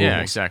 Those are the rules.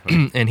 Yeah,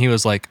 exactly. And he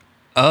was like,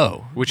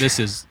 "Oh, which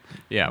is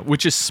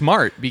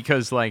smart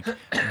because like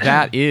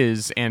that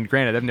is, and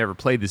granted, I've never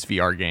played this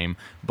VR game,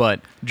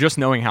 but just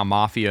knowing how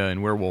Mafia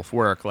and Werewolf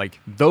work,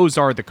 like those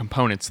are the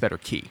components that are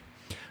key.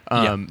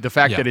 The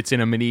fact that it's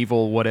in a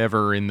medieval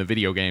whatever in the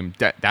video game,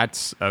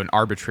 that's an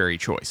arbitrary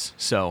choice.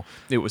 So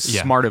it was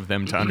smart of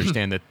them to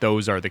understand that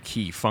those are the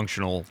key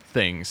functional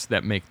things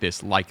that make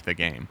this like the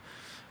game.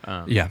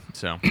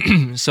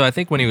 So I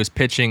think when he was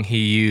pitching, he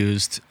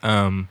used,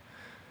 the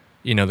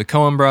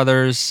Coen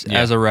Brothers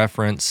as a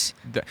reference.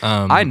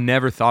 I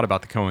never thought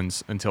about the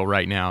Coens until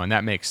right now, and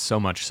that makes so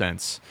much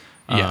sense.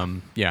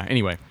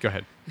 Anyway, go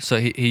ahead.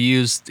 So he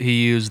used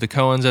the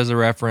Coens as a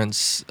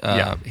reference.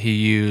 He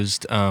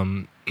used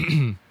I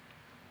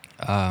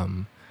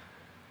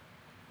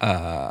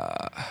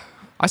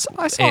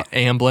saw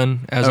Amblin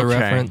as a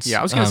reference. Yeah,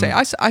 I was gonna say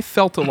I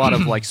felt a lot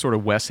of like sort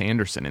of Wes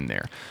Anderson in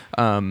there.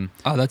 Oh,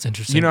 that's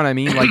interesting. You know what I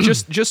mean? Like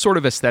just sort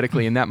of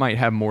aesthetically, and that might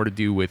have more to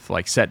do with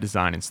like set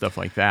design and stuff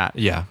like that.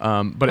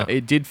 But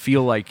it did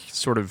feel like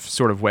sort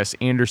of Wes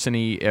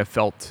Anderson-y. It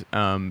felt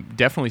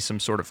definitely some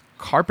sort of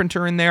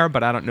Carpenter in there,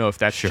 but I don't know if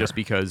that's just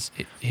because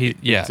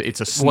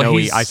it's a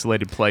snowy,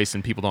 isolated place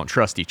and people don't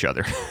trust each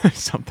other.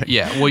 Something.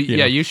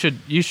 You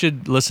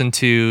should listen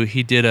to.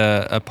 He did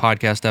a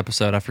podcast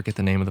episode. I forget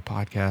the name of the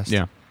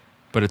podcast.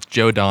 But it's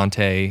Joe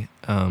Dante.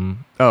 And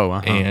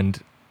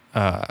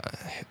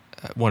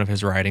one of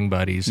his writing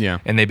buddies.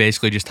 And they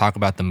basically just talk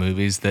about the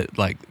movies that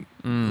like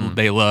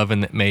they love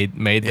and that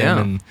made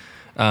them.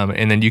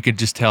 And then you could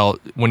just tell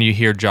when you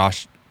hear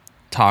Josh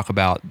talk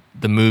about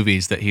the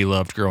movies that he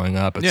loved growing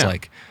up. It's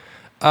like,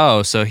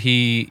 oh, so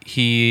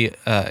his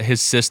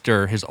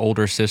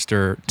older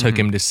sister took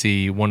him to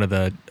see one of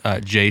the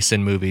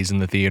Jason movies in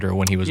the theater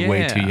when he was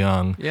way too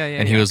young.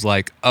 And he was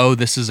like, oh,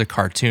 this is a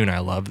cartoon. I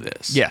love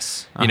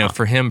this.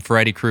 For him,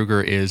 Freddy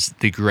Krueger is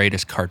the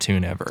greatest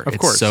cartoon ever. Of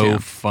course, so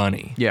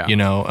funny.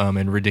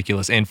 And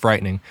ridiculous and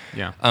frightening.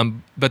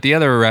 But the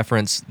other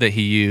reference that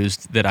he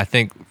used that I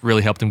think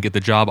really helped him get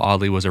the job,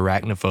 oddly, was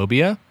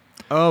Arachnophobia.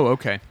 Oh,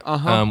 okay.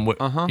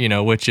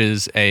 Which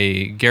is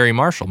a Gary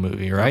Marshall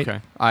movie, right?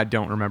 Okay. I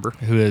don't remember.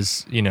 Who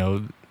is,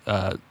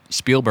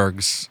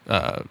 Spielberg's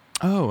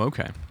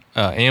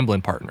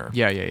Amblin partner.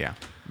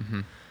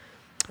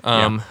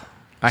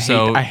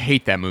 I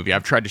hate that movie.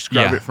 I've tried to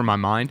scrub it from my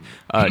mind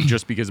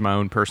just because of my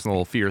own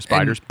personal fear of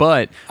spiders.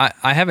 But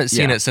I haven't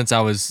seen it since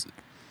I was...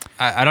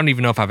 I don't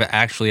even know if I've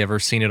actually ever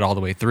seen it all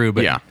the way through,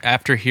 but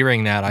after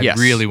hearing that, I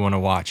really want to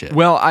watch it.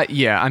 Well, I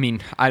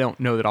don't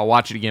know that I'll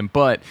watch it again,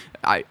 but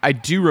I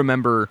do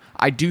remember,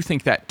 I do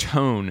think that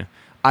tone,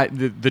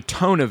 the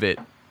tone of it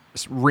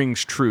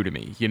rings true to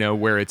me,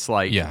 where it's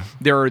like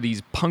there are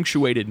these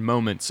punctuated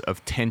moments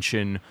of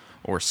tension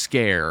or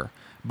scare,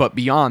 but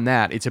beyond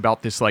that, it's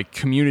about this like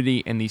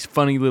community and these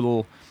funny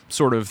little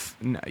sort of,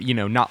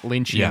 not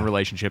Lynchian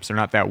relationships. They're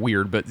not that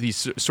weird, but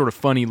these sort of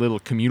funny little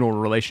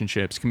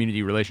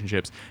community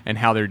relationships, and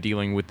how they're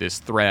dealing with this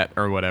threat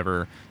or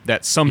whatever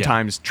that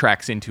sometimes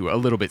tracks into a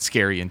little bit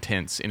scary and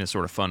tense in a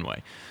sort of fun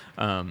way.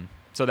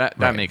 So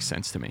that makes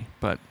sense to me.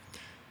 But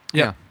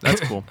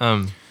that's cool.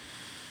 And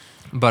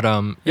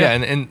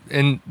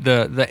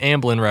the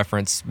Amblin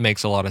reference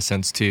makes a lot of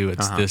sense too.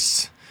 It's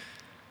this.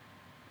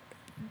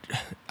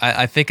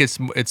 I think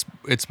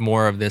it's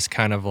more of this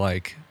kind of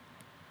like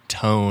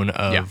tone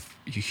of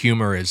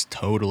humor is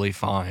totally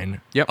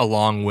fine,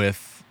 along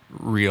with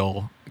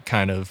real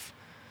kind of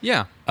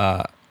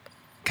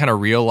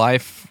real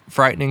life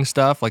frightening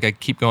stuff. Like I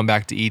keep going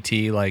back to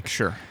E.T. Like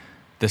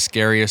the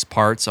scariest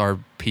parts are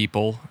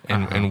people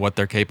and what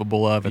they're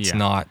capable of. It's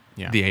not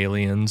the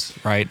aliens,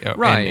 right?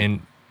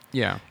 And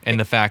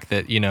the fact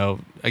that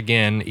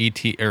again,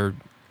 E.T. or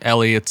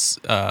Elliot's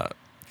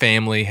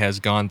family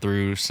has gone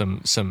through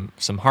some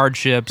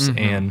hardships,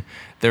 and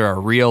they're a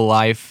real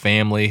life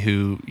family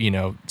who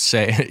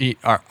say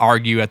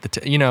argue at the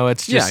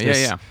it's just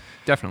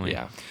definitely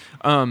yeah.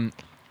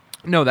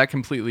 No, that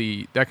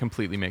completely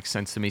makes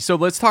sense to me. So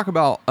let's talk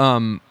about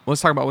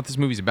what this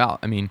movie's about.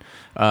 I mean,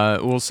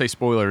 we'll say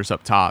spoilers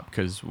up top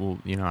because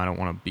I don't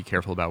want to be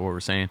careful about what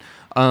we're saying.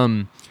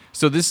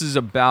 So this is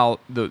about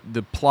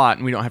the plot,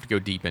 and we don't have to go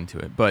deep into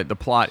it, but the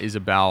plot is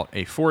about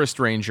a forest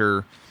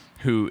ranger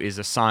who is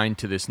assigned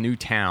to this new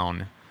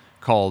town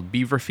called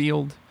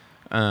Beaverfield.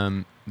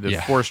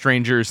 The forest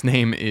ranger's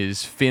name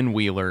is Finn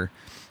Wheeler,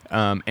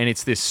 and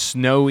it's this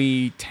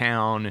snowy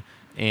town.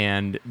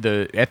 And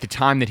at the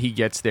time that he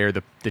gets there,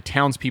 the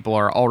townspeople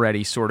are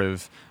already sort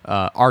of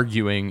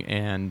arguing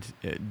and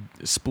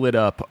split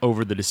up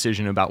over the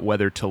decision about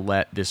whether to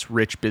let this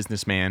rich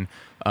businessman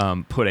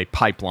put a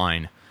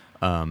pipeline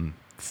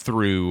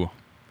through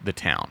the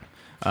town.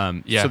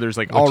 So there's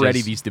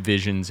already these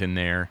divisions in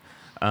there.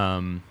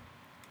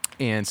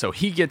 And so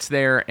he gets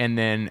there, and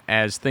then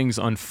as things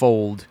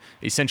unfold,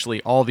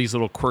 essentially all these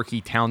little quirky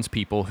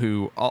townspeople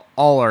who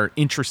all are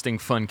interesting,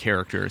 fun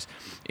characters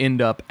end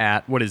up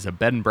at, what is a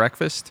bed and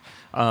breakfast,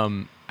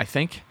 I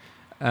think?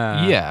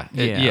 Yeah.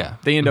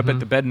 They end up at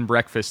the bed and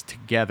breakfast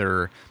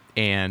together,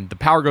 and the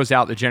power goes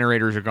out, the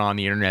generators are gone,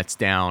 the internet's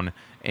down,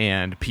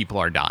 and people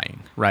are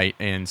dying, right?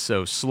 And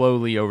so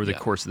slowly over the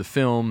course of the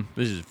film,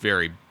 this is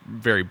very,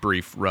 very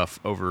brief,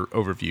 rough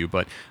overview,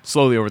 but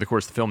slowly over the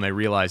course of the film, they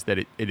realize that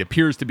it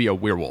appears to be a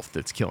werewolf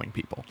that's killing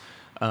people.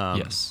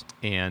 Yes.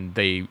 And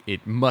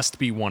it must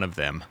be one of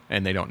them,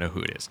 and they don't know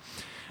who it is.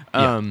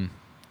 And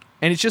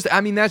it's just,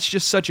 that's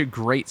just such a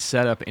great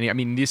setup.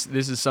 And this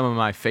is some of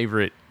my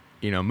favorite,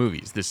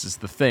 movies. This is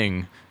The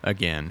Thing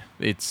again.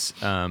 It's,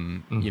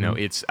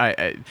 it's,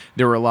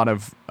 there were a lot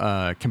of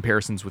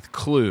comparisons with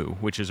Clue,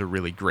 which is a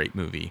really great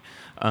movie.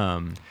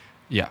 And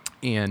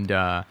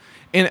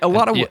a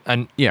lot of go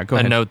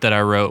ahead. A note that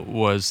I wrote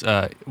was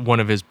one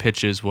of his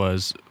pitches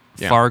was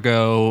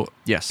Fargo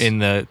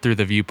through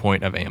the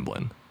viewpoint of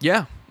Amblin.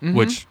 Yeah. Mm-hmm.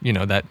 Which,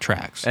 that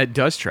tracks. It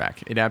does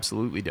track. It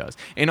absolutely does.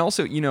 And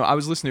also, I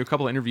was listening to a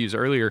couple of interviews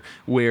earlier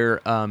where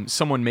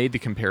someone made the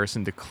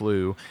comparison to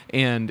Clue,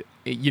 and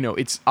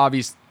it's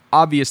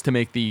obvious to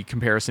make the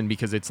comparison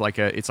because it's like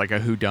a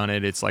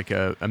whodunit. It's like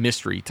a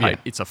mystery type.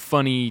 Yeah. It's a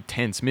funny,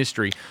 tense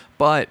mystery.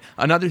 But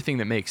another thing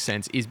that makes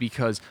sense is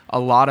because a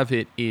lot of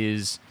it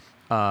is,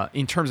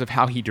 in terms of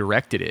how he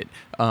directed it,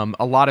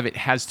 a lot of it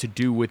has to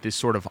do with this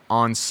sort of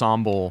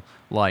ensemble,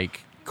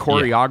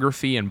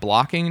 choreography and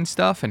blocking and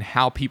stuff, and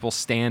how people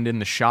stand in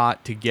the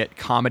shot to get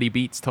comedy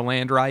beats to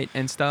land right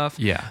and stuff.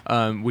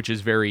 Yeah. Which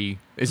is very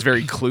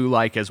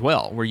Clue-like as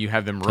well, where you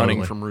have them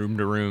running from room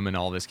to room and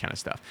all this kind of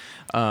stuff.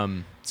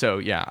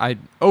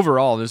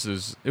 Overall,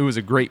 it was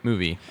a great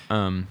movie.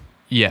 One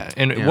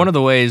of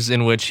the ways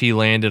in which he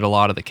landed a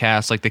lot of the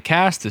cast, the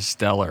cast is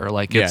stellar.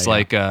 There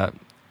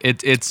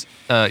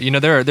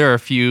are a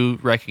few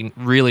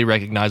really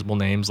recognizable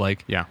names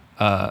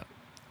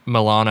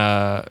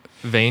Milana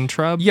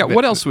Vaintrub. Yeah,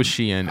 what else was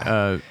she in?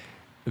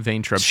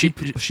 Vaintrub.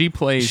 She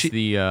plays she's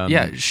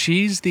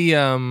the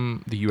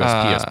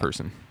USPS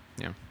person.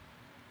 Yeah.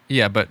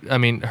 Yeah, but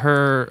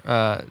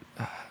her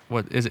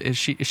what is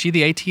she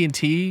the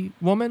AT&T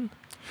woman?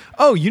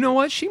 Oh, you know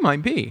what? She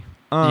might be.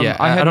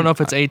 I don't know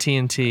if it's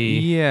AT&T.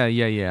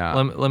 Yeah.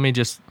 Let me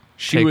just.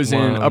 She was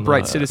in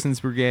Upright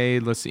Citizens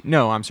Brigade. Let's see.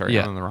 No, I'm sorry.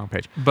 I'm on the wrong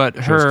page. But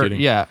her,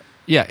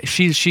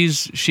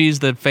 she's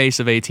the face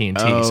of AT&T.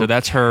 Okay. So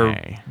that's her.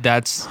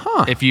 That's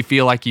if you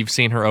feel like you've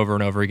seen her over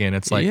and over again,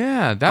 it's like,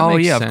 that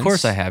makes sense. Of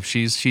course I have.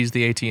 She's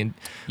the AT&T,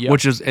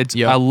 which is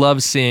I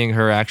love seeing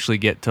her actually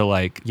get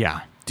to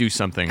do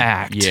something,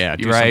 act, do right?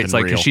 Something it's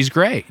like real. She's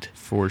great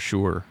for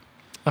sure.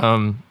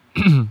 So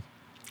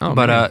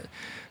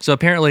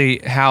apparently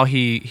how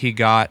he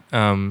got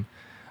a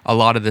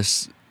lot of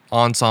this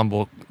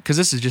ensemble, because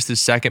this is just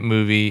his second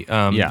movie.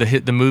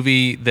 The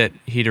movie that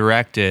he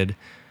directed,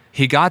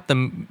 he got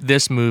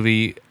this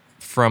movie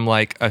from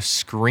a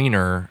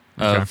screener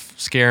of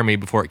Scare Me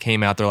before it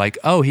came out. They're like,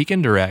 oh, he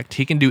can direct,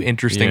 he can do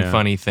interesting,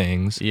 funny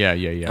things. Yeah.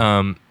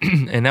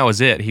 And that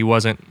was it. He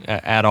wasn't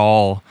at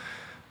all,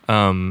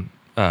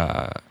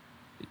 a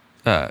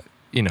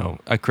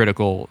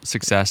critical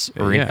success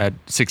or a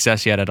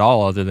success yet at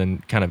all, other than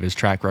kind of his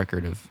track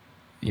record of.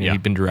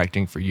 He'd been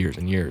directing for years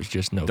and years,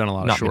 just done a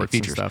lot of shorts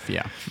features and stuff.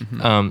 Yeah.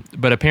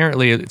 Mm-hmm. But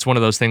apparently it's one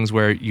of those things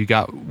where you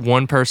got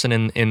one person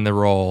in the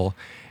role,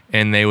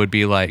 and they would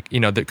be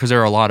because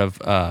there are a lot of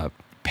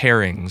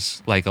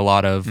pairings, a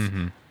lot of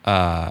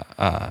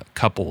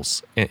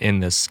couples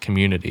in this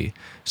community.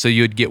 So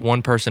you would get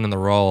one person in the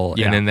role,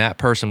 and then that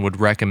person would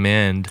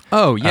recommend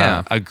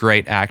a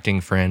great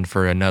acting friend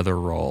for another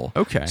role.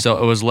 Okay.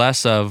 So it was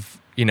less of,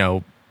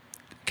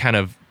 kind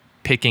of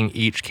picking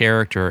each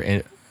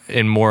character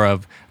and more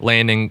of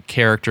landing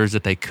characters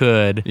that they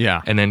could,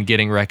 and then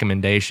getting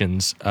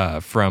recommendations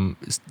from,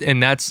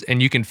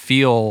 and you can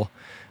feel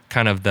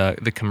kind of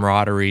the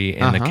camaraderie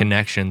and the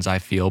connections I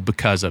feel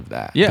because of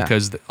that. Yeah.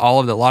 Because a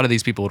lot of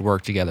these people would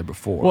work together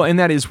before. Well, and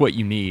that is what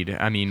you need.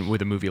 I mean,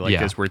 with a movie like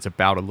this, where it's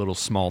about a little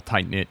small,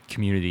 tight knit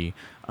community.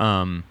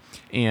 And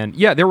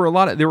yeah, there were a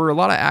lot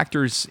of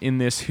actors in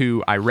this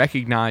who I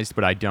recognized,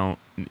 but I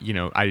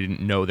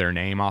didn't know their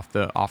name off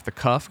the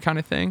cuff, kind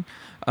of thing.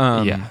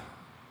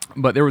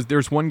 But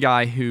there's one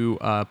guy who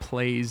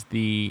plays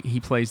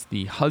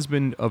the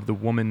husband of the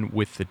woman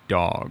with the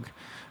dog.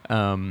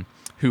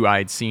 Who I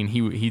had seen,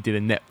 he did a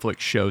Netflix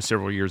show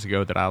several years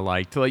ago that I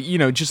liked. Like,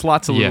 just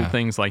lots of little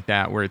things like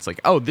that where it's like,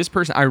 oh, this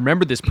person, I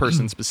remember this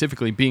person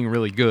specifically being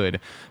really good,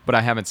 but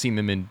I haven't seen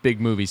them in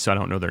big movies, so I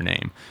don't know their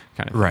name,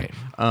 kind of thing. Right.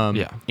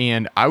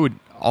 And I would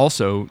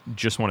also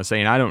just want to say,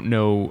 and I don't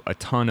know a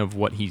ton of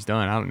what he's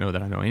done. I don't know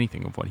that I know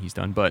anything of what he's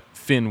done, but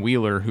Finn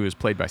Wheeler, who is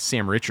played by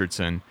Sam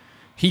Richardson,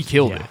 he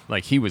killed it.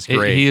 Like, he was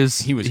great. He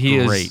was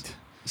great. Is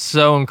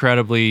so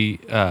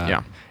incredibly,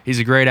 he's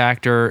a great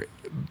actor.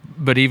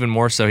 But even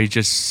more so, he's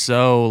just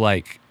so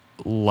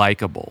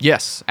likable.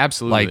 Yes,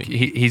 absolutely.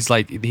 He's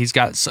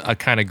got a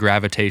kind of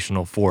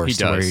gravitational force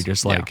to where you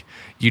just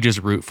you just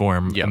root for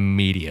him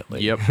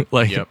immediately. Yep.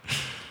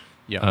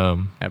 Yep.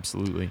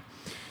 Absolutely.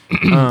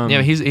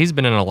 He's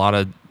been in a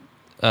lot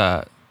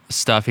of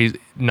stuff. He's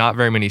not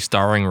very many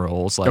starring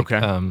roles.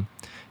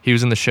 He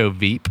was in the show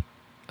Veep.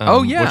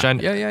 Which I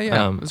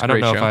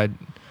don't know if I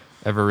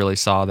ever really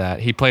saw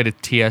that. He played a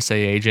TSA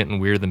agent in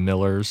We're the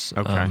Millers.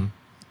 Okay.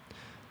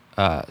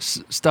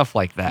 Stuff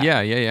like that.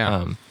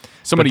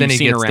 Somebody then you've he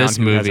seen gets around this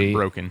who movie, hasn't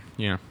broken.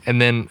 Yeah. And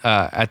then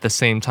at the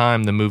same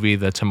time, the movie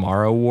The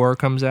Tomorrow War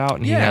comes out,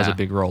 and he has a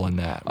big role in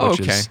that. Oh,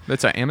 which okay. is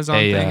That's an Amazon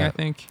thing, I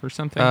think, or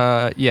something.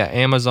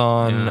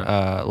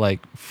 Amazon,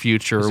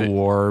 future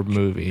war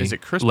movie. Is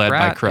it Chris led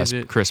Pratt?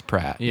 by Chris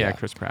Pratt. Yeah,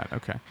 Chris Pratt.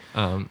 Okay.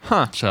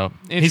 So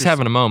he's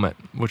having a moment,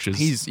 which is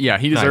he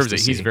deserves nice it. to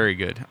He's see. very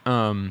good.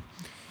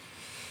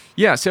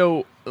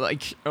 So I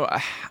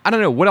don't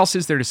know what else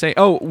is there to say.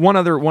 Oh, one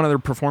other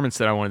performance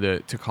that I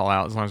wanted to call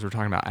out, as long as we're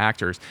talking about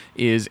actors,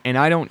 is, and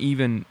I don't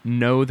even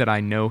know that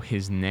I know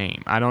his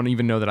name. I don't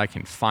even know that I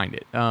can find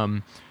it.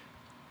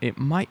 It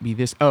might be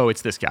this. Oh,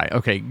 it's this guy.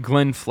 Okay,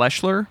 Glenn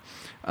Fleshler.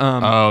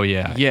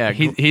 Yeah.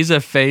 He's a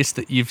face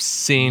that you've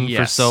seen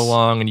for so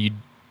long, and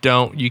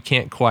you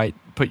can't quite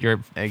put your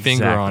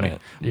finger on it.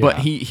 Yeah. But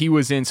he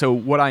was in, so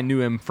what I knew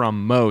him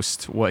from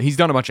most, he's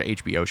done a bunch of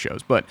HBO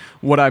shows, but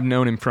what I've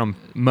known him from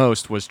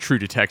most was True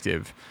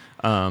Detective.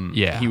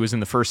 He was in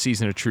the first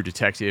season of True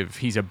Detective.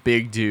 He's a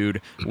big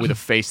dude with a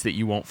face that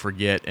you won't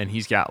forget, and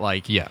he's got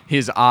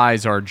his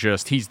eyes are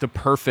just, he's the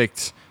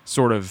perfect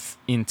sort of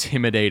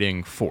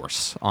intimidating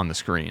force on the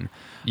screen.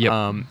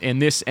 Yep.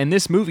 And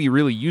this movie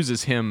really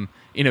uses him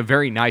in a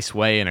very nice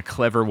way, in a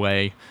clever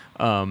way.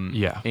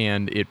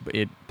 And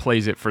it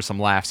plays it for some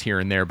laughs here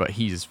and there, but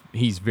he's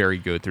very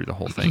good through the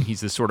whole thing.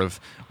 He's this sort of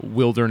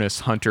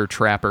wilderness hunter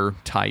trapper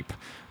type,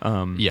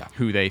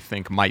 who they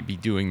think might be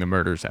doing the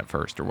murders at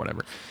first or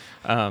whatever.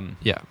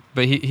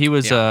 But he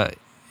was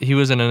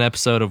in an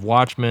episode of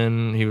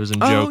Watchmen. He was in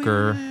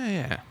Joker.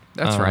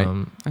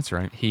 That's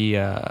right.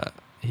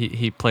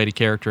 He played a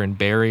character in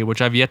Barry,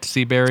 which I've yet to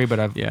see Barry,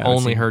 but I've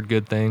only heard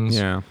good things.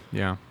 So.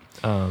 Yeah,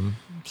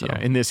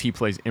 in this he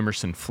plays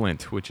Emerson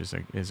Flint, which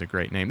is a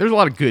great name. There's a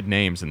lot of good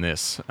names in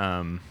this.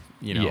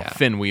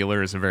 Finn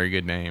Wheeler is a very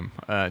good name.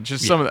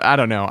 Some of I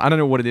don't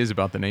know what it is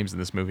about the names in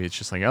this movie. It's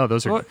just like, oh,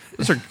 those are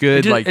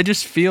good. It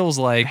just feels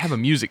like they have a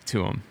music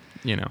to them.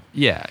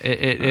 Yeah,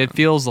 it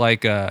feels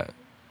like a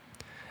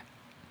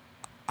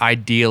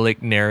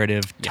idyllic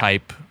narrative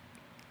type.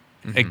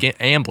 Again,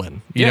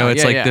 Amblin.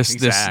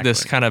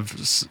 This kind of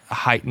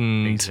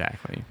heightened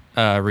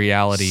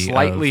reality,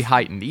 slightly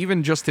heightened,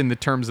 even just in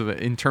terms of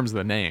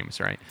the names,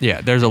 right?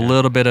 Yeah, there's a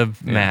little bit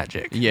of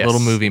magic, yes,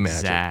 little movie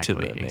magic to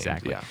the names.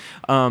 Exactly. Yeah.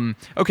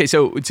 Okay,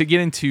 so to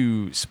get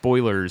into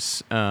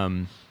spoilers,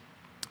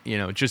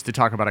 just to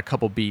talk about a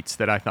couple beats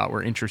that I thought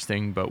were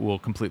interesting, but will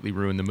completely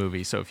ruin the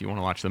movie. So if you want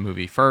to watch the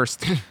movie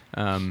first,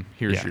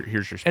 here's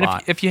your spot. And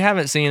if you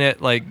haven't seen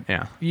it,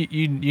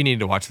 you need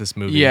to watch this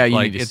movie. Yeah,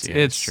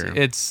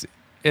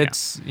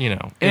 it's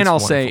and I'll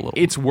say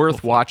it's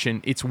worth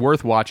watching. It's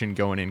worth watching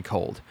going in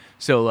cold.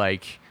 So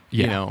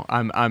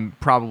I'm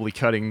probably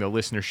cutting the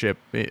listenership,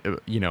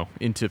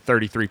 into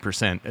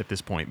 33% at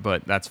this point,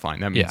 but that's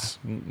fine. That means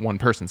one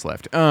person's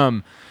left.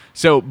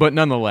 But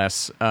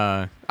nonetheless,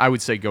 I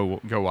would say go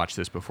watch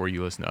this before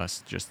you listen to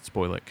us. Just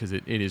spoil it because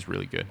it is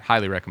really good.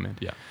 Highly recommend.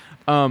 Yeah.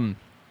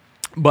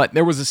 But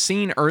there was a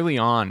scene early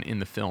on in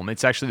the film.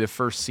 It's actually the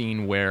first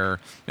scene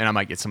where, and I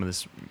might get some of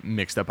this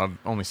mixed up. I've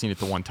only seen it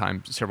the one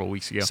time several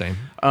weeks ago. Same.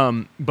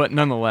 But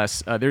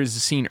nonetheless, there's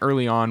a scene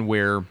early on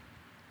where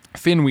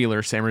Finn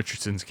Wheeler, Sam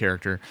Richardson's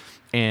character,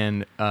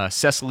 and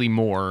Cecily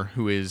Moore,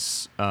 who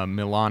is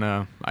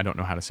Milana, I don't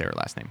know how to say her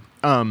last name.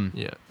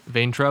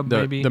 Vaintrub,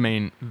 maybe? The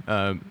main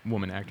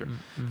woman actor.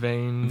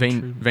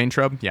 Vaintrub?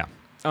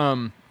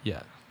 Vaintrub,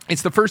 yeah.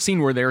 It's the first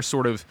scene where they're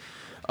sort of,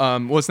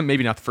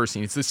 maybe not the first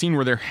scene. It's the scene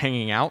where they're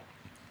hanging out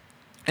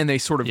and they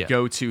sort of Yeah.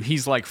 go to,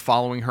 he's like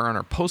following her on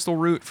her postal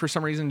route for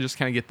some reason, just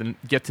kind of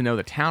get to know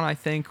the town, I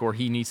think, or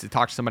he needs to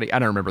talk to somebody. I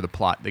don't remember the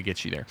plot that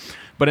gets you there.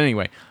 But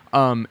anyway,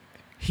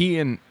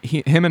 him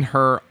and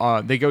her,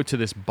 they go to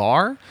this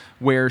bar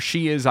where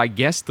she is, I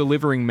guess,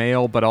 delivering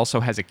mail, but also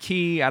has a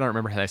key. I don't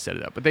remember how they set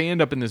it up, but they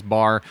end up in this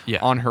bar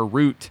on her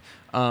route,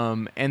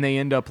 and they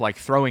end up like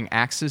throwing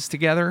axes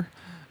together.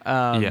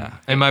 Yeah,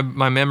 and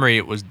my memory,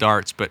 it was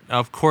darts, but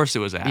of course it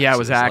was axes. Yeah, it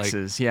was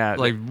axes.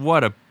 Like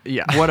what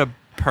a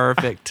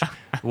perfect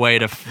way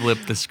to flip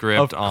the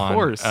script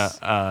on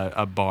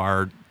a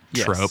bar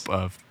trope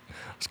of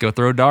let's go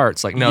throw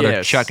darts. Like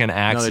they're chucking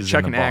axes. No, they're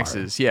chucking in the bar.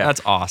 axes. Yeah, that's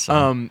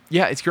awesome.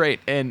 Yeah, it's great.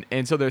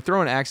 And so they're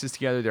throwing axes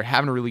together. They're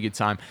having a really good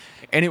time.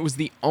 And it was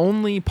the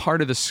only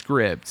part of the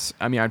script.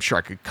 I mean, I'm sure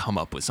I could come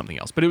up with something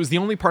else, but it was the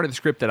only part of the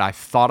script that I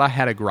thought I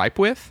had a gripe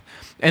with.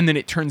 And then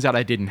it turns out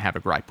I didn't have a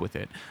gripe with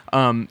it.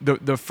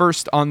 The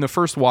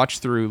first watch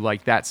through,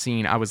 like that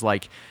scene, I was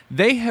like,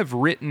 they have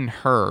written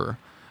her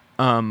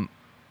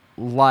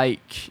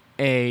like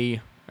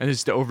a, and this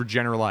is to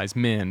overgeneralize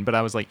men, but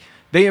I was like,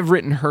 they have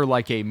written her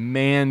like a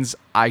man's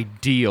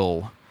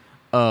ideal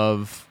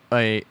of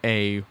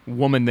a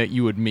woman that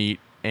you would meet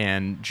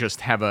and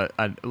just have a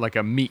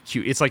meet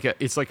cute. It's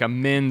like a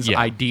men's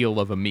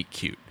ideal of a meet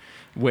cute,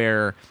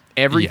 where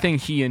everything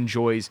he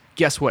enjoys,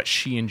 guess what?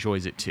 She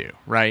enjoys it too,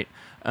 right?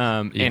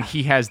 And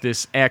he has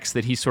this ex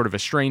that he's sort of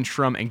estranged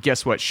from, and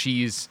guess what?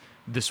 She's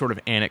the sort of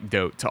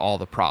anecdote to all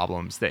the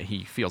problems that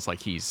he feels like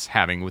he's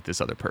having with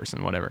this other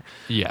person, whatever.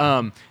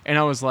 Yeah. And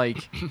I was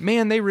like,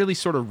 man, they really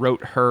sort of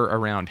wrote her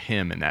around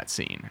him in that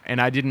scene.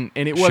 And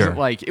it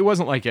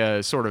wasn't like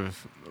a sort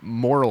of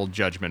moral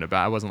judgment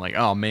about it. I wasn't like,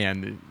 oh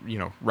man,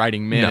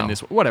 writing men in this,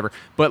 whatever.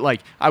 But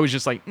like, I was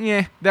just like,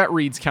 yeah, that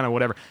reads kind of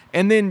whatever.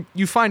 And then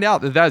you find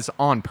out that that's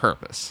on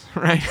purpose,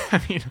 right? I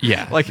mean,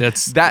 like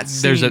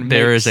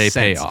there is a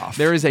payoff.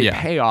 There is a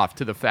payoff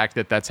to the fact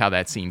that that's how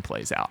that scene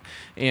plays out.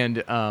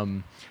 And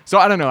so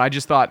I don't know. I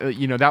just thought,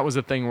 that was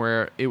a thing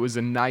where it was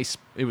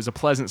a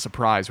pleasant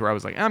surprise where I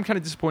was like, I'm kind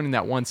of disappointed in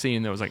that one scene.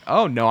 And it was like,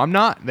 oh no, I'm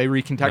not. They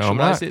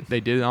recontextualized it.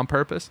 They did it on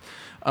purpose.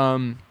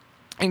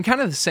 And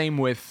kind of the same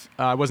with,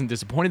 I wasn't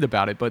disappointed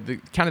about it, but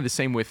kind of the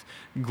same with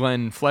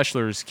Glenn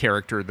Fleshler's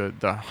character,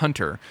 the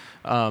hunter.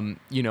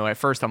 At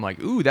first I'm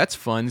like, ooh, that's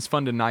fun. It's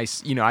fun to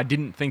nice. I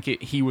didn't think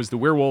he was the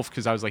werewolf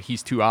because I was like,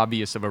 he's too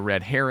obvious of a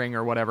red herring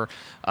or whatever.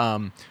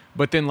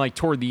 But then like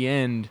toward the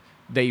end,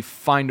 they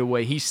find a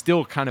way. He's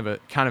still kind of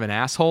an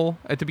asshole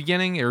at the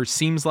beginning, or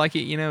seems like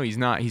it. He's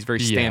not. He's very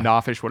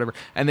standoffish, whatever.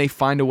 And they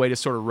find a way to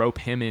sort of rope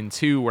him in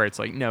too, where it's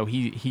like, no,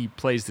 he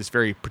plays this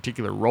very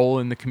particular role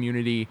in the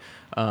community.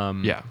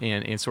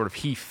 And sort of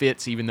he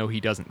fits even though he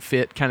doesn't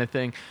fit, kind of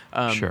thing.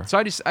 Sure. So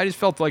I just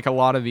felt like a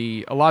lot of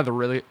the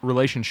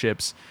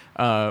relationships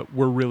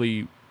were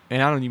really,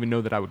 and I don't even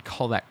know that I would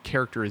call that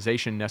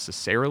characterization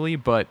necessarily,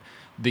 but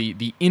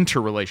the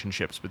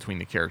interrelationships between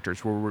the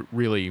characters were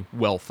really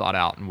well thought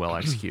out and well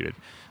executed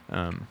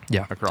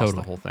across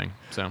the whole thing.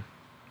 So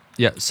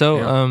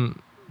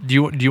do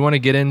you want to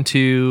get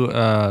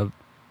into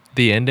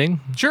the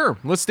ending? Sure,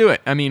 let's do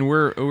it. I mean,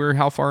 we're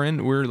how far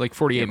in? We're like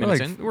 48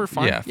 minutes in. We're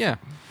fine. Yeah.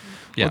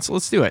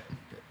 Let's do it.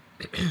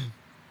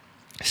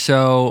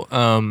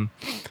 So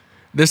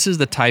this is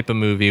the type of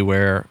movie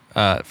where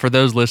for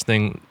those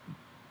listening,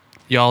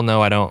 y'all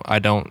know I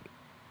don't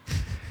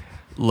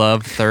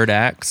love third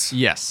acts.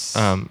 Yes.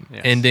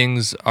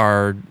 Endings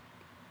are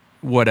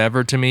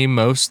whatever to me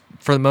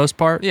for the most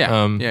part.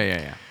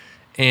 Yeah.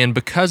 And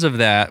because of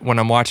that, when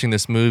I'm watching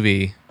this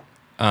movie,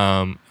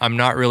 I'm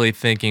not really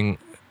thinking,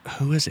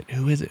 who is it?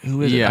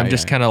 I'm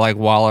just kind of like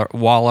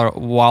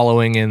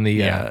wallowing in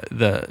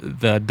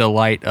the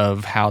delight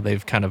of how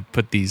they've kind of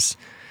put these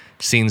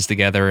scenes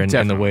together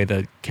and the way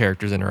the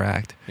characters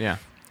interact. Yeah.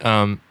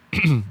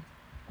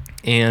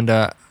 And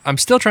I'm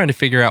still trying to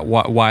figure out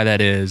why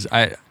that is.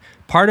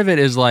 Part of it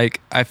is like,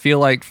 I feel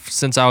like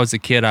since I was a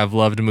kid, I've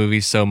loved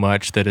movies so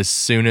much that as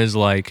soon as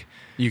like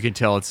you can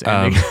tell it's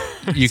ending,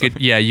 you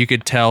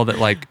could tell that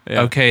like,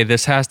 okay,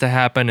 this has to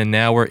happen, and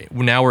now we're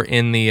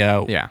in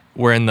the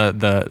we're in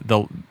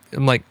the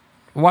I'm like,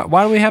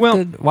 why do we have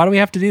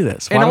to do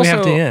this? Why do we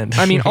have to end?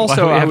 I mean,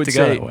 also I would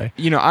say,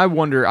 I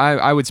wonder,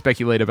 I would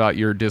speculate about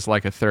your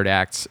dislike of third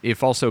acts,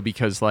 if also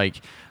because like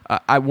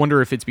I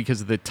wonder if it's because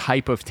of the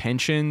type of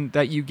tension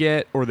that you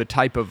get, or the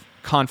type of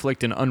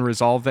conflict and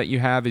unresolved that you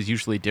have is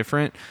usually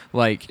different.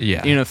 Like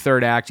in a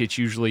third act, it's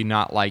usually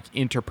not like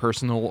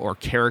interpersonal or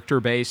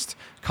character-based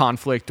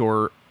conflict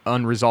or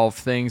unresolved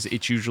things.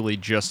 It's usually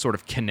just sort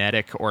of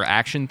kinetic or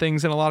action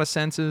things in a lot of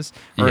senses,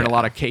 or in a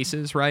lot of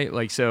cases, right?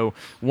 Like, so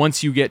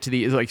once you get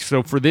to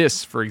so for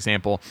this, for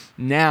example,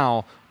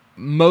 now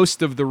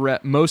most of the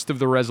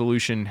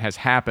resolution has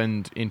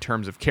happened in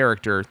terms of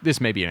character. This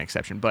may be an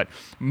exception, but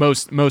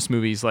most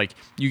movies, like,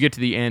 you get to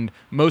the end,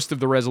 most of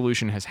the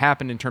resolution has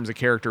happened in terms of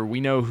character. We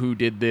know who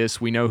did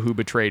this, we know who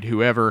betrayed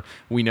whoever,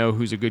 we know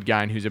who's a good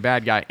guy and who's a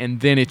bad guy,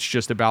 and then it's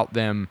just about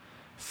them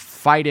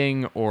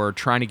fighting or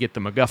trying to get the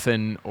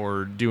MacGuffin,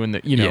 or doing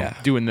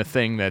the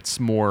thing that's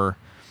more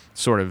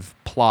sort of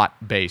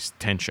plot-based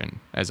tension,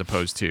 as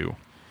opposed to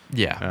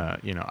Yeah.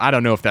 I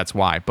don't know if that's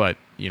why, but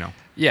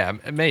Yeah,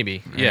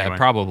 maybe. Yeah, Anyway.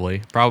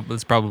 probably.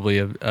 It's probably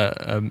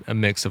a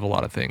mix of a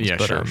lot of things. yeah,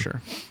 but,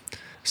 sure.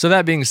 So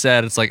that being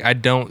said, it's like I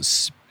don't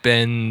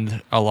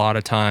spend a lot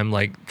of time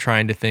like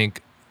trying to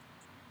think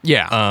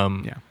Yeah.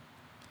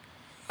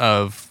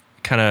 of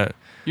kind of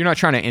You're not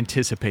trying to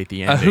anticipate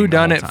the a ending. the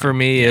whole whodunit time. for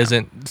me Yeah.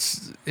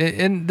 isn't,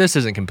 and this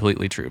isn't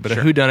completely true, but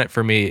Sure. a whodunit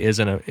for me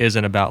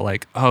isn't about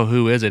like, oh,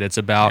 who is it? It's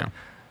about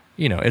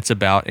it's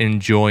about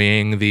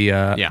enjoying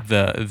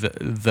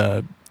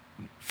the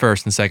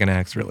first and second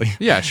acts, really.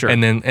 Yeah, sure.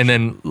 And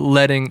then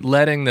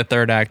letting the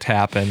third act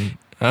happen.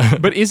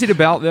 But is it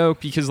about though?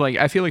 Because like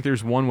I feel like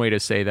there's one way to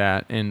say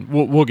that, and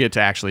we'll get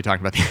to actually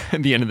talking about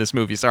the end of this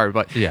movie. Sorry,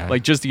 but Yeah.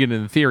 like just to get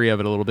into the theory of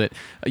it a little bit.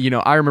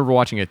 I remember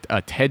watching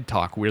a TED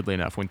Talk. Weirdly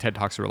enough, when TED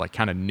Talks were like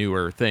kind of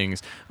newer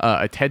things,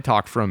 a TED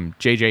Talk from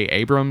J.J.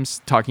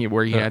 Abrams talking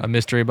where he had A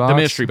mystery box? the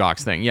mystery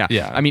box thing. Yeah,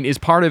 Yeah. I mean, is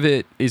part of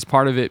it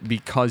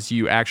because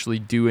you actually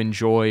do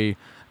enjoy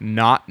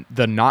not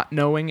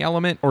knowing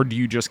element, or do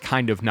you just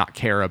kind of not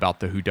care about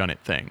the whodunit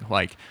thing?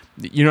 Like,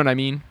 you know what I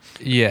mean?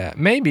 Yeah,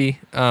 maybe.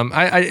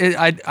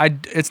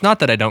 It's not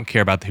that I don't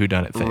care about the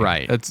whodunit thing.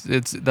 Right.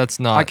 That's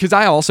not. Because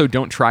I also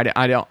don't try to.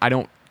 I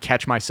don't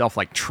catch myself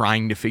like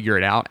trying to figure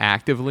it out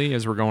actively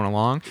as we're going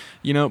along.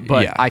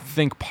 But Yeah. I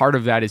think part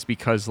of that is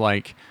because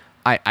like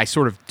I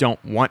sort of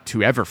don't want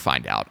to ever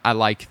find out. I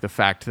like the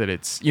fact that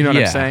it's, you know what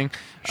I'm Yeah. saying?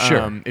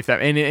 Sure. If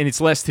that and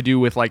it's less to do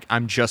with like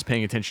I'm just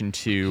paying attention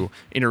to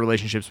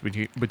interrelationships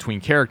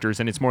between characters,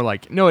 and it's more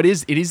like no, it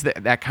is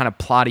that kind of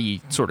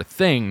plotty sort of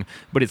thing,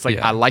 but it's like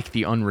Yeah. I like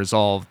the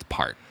unresolved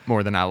part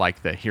more than I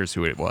like the here's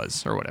who it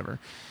was or whatever.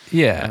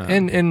 Yeah,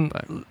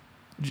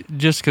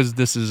 just because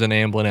this is an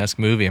Amblin-esque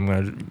movie, I'm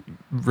going to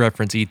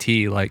reference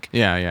E.T. Like,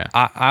 Yeah.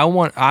 I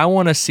want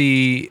to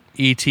see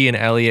E.T. and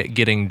Elliot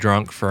getting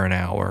drunk for an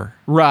hour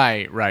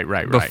Right.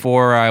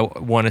 before I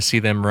want to see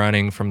them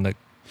running from the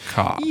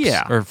cops.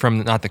 Yeah. Or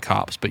from not the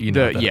cops, but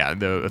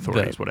The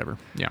authorities, whatever.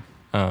 Yeah.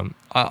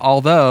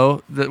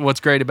 Although what's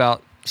great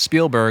about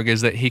Spielberg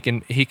is that he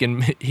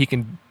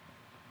can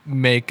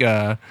make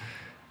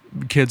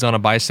kids on a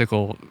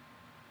bicycle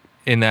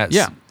in that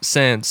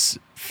sense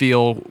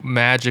feel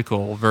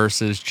magical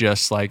versus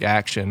just like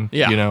action.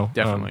 Yeah,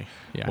 definitely.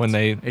 Yeah, when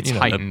it's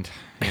heightened.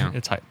 Yeah.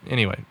 It's heightened.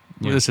 Anyway,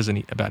 this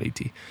isn't about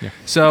E.T. Yeah.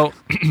 So.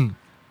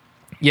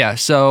 Yeah,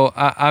 so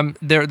I'm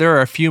there. There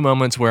are a few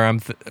moments where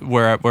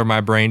where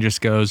my brain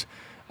just goes,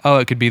 "Oh,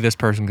 it could be this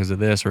person because of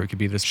this, or it could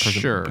be this person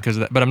Sure. because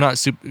of that." But I'm not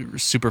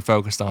super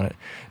focused on it.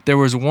 There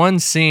was one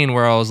scene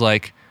where I was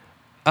like,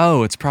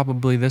 "Oh, it's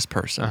probably this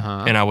person,"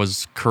 and I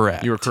was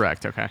correct. You were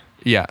correct. Okay.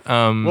 Yeah.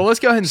 Well, let's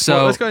go ahead and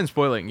so- let's go ahead and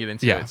spoil it and get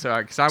into Yeah. it. So,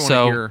 because I want to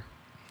So- hear.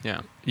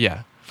 Yeah.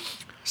 Yeah.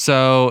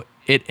 So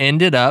it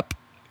ended up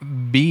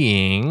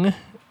being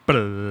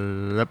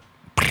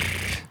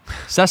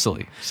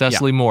Cecily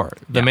Moore,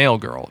 the mail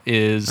girl,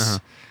 is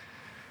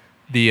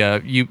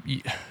the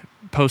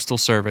Postal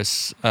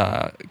Service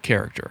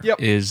character.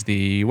 Yep. Is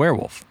the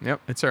werewolf.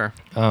 Yep. It's her.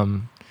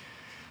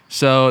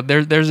 So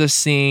there's a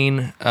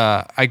scene.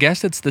 I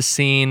guess it's the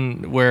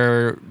scene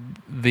where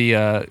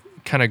the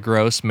kind of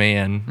gross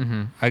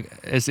man.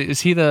 Is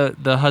he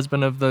the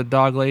husband of the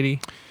dog lady?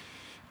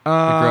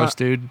 The gross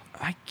dude.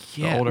 I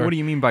can't. older- What do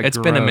you mean by It's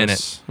gross? been a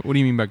minute. What do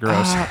you mean by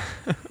gross?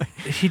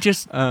 He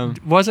just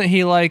wasn't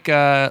he like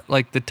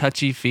the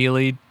touchy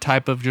feely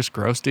type of just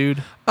gross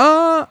dude.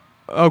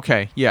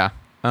 Okay. Yeah.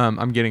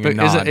 I'm getting a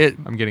But isn't nod. it-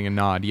 I'm getting a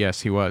nod.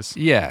 Yes, he was.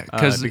 Yeah,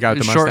 because the guy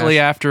with the shortly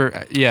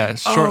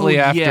mustache? shortly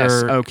Oh, after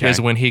yes, okay.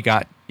 is when he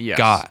got Yes.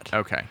 got.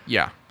 Okay.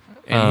 Yeah.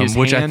 And his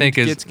which I hand think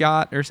is- gets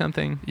got or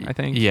something. I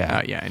think.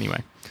 Yeah. Yeah.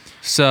 Anyway.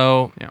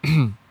 So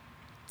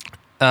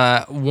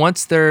Yeah.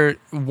 once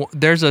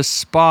there's a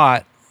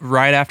spot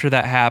right after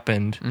that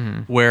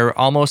happened where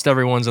almost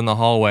everyone's in the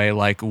hallway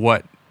like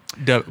what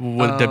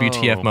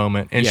WTF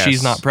moment, and yes.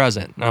 she's not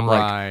present. And I'm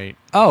like, right.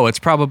 oh, it's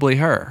probably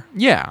her.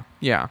 Yeah.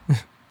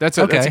 That's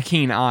a Okay.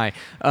 keen eye.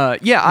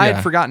 Yeah, I Yeah.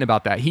 had forgotten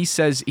about that.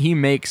 He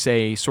makes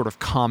a sort of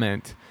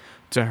comment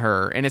to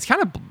her, and it's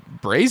kind of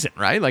brazen,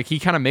 right? Like he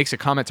kind of makes a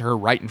comment to her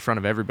right in front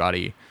of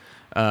everybody.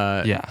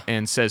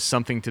 And says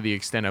something to the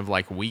extent of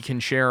like, we can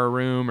share a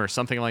room or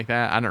something like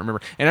that. I don't remember.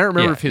 And I don't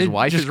remember Yeah, if his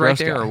wife just is right gross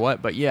there guy. or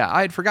what, but yeah,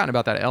 I had forgotten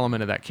about that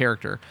element of that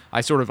character.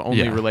 I sort of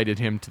only Yeah. related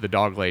him to the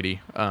dog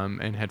lady,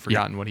 and had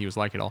forgotten what he was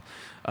like at all.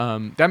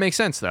 That makes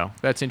sense though.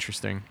 That's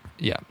interesting.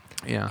 Yeah.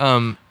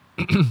 Yeah.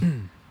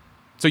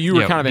 So you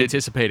were yeah, kind of did-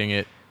 anticipating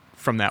it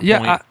from that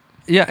Yeah,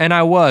 point. and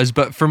I was,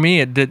 but for me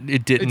it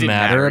didn't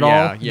matter at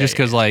all. Yeah, just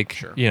because, like,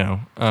 sure. you know,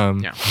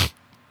 Yeah.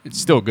 It's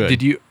still good.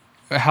 Did you?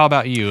 How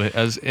about you,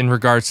 as in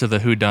regards to the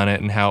whodunit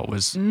and how it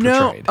was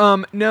portrayed?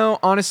 No,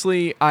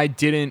 honestly, I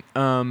didn't.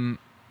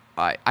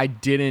 I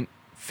didn't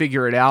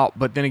figure it out.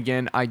 But then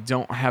again, I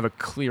don't have a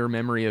clear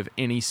memory of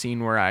any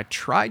scene where I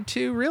tried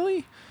to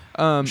really.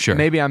 Sure.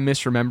 Maybe I'm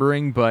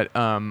misremembering, but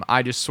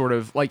I just sort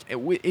of like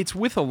it's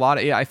with a lot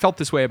of. I felt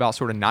this way about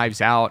sort of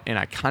Knives Out, and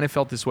I kind of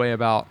felt this way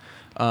about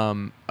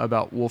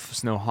Wolf of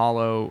Snow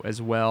Hollow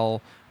as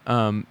well.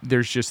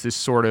 There's just this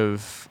sort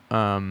of.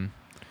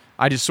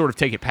 I just sort of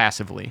take it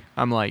passively.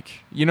 I'm like,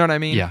 you know what I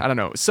mean? Yeah. I don't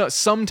know. So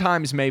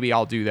sometimes maybe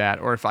I'll do that,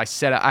 or if I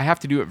set it, I have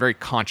to do it very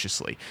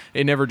consciously.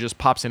 It never just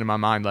pops into my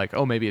mind like,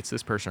 oh, maybe it's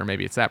this person or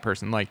maybe it's that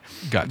person. Like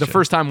Gotcha. the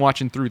first time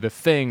watching through The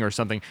Thing or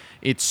something,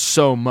 it's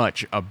so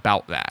much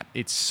about that.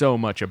 It's so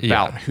much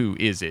about who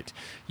is it,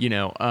 you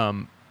know,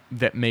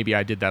 that maybe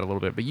I did that a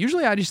little bit. But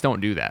usually I just don't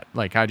do that.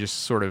 Like I just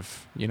sort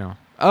of, you know,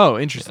 oh,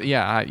 interesting.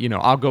 Yeah,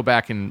 I'll go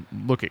back and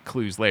look at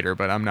clues later,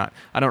 but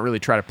I don't really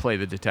try to play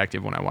the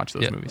detective when I watch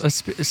those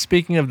movies.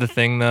 Speaking of The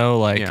Thing, though,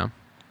 like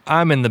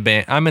I'm in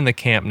the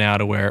camp now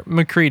to where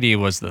McCready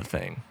was The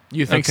Thing.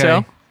 You think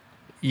so?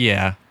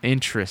 Yeah.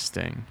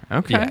 Interesting.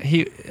 Okay. Yeah,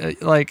 he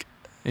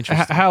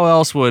Interesting. how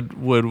else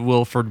would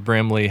Wilford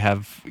Brimley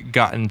have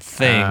gotten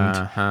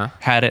thinged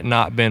had it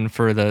not been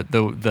for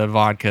the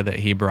vodka that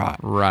he brought?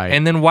 Right.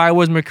 And then why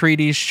was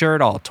McCready's shirt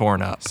all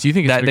torn up? So you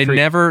think it's that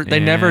they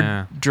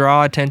never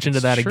draw attention to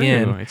that true.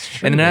 again? It's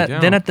true. And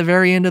then at the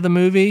very end of the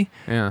movie,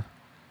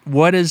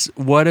 what does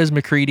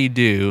McCready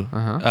do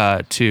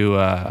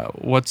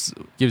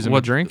gives him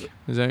a drink?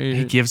 Is that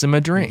he gives him a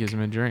drink? He gives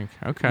him a drink.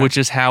 Okay. Which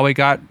is how he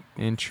got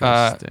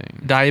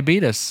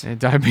diabetes.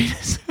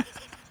 Diabetes.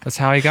 That's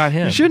how he got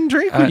him. You shouldn't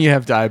drink when you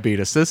have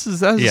diabetes.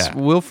 That's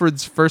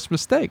Wilford's first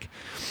mistake.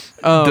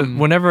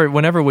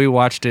 Whenever we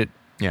watched it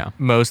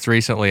most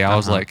recently, I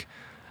was like,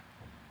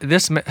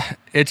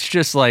 it's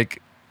just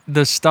like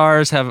the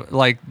stars have,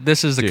 like,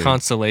 this is a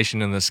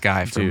constellation in the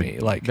sky for me.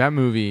 Like that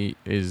movie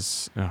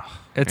is,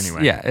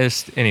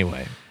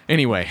 anyway.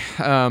 Anyway,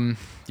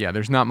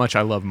 there's not much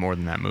I love more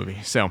than that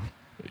movie. So,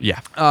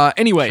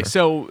 Sure.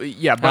 So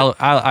but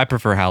I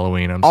prefer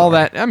Halloween. All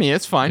that. I mean,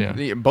 it's fine.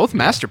 Yeah. Both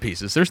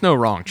masterpieces. There's no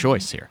wrong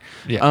choice here.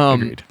 Yeah,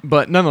 agreed.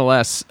 But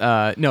nonetheless,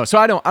 no. So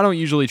I don't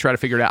usually try to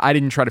figure it out. I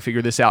didn't try to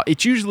figure this out.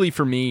 It's usually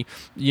for me.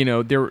 You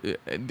know,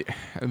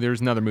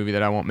 there's another movie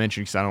that I won't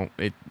mention because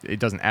it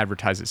doesn't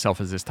advertise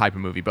itself as this type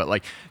of movie. But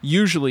like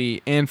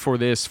usually, and for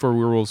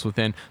Werewolves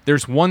Within,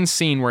 there's one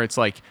scene where it's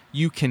like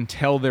you can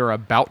tell they're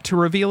about to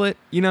reveal it.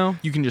 You know,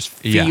 you can just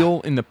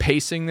feel in the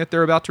pacing that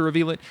they're about to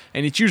reveal it,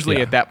 and it's usually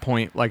at that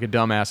point, like a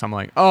dumbass, I'm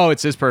like, oh,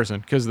 it's this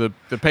person because the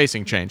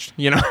pacing changed,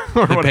 you know.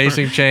 The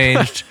pacing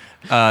changed.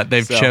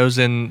 They've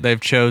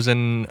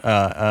chosen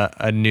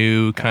a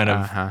new kind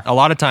of. A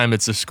lot of time,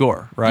 it's a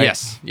score, right?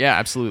 Yes. Yeah.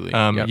 Absolutely.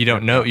 You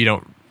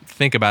don't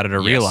think about it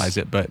or realize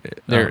it, but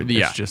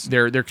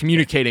they're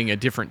communicating a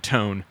different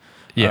tone.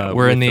 Yeah,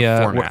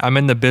 I'm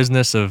in the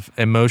business of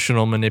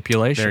emotional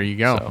manipulation. There you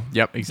go. So,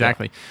 yep,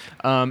 exactly.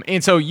 Yeah.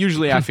 And so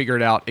usually I figure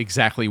it out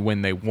exactly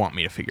when they want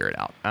me to figure it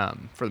out,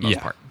 for the most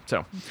part.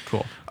 So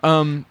cool.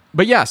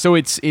 But yeah, so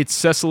it's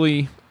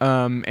Cecily.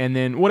 And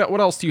then what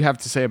else do you have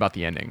to say about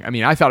the ending? I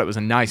mean, I thought it was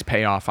a nice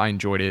payoff. I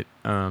enjoyed it.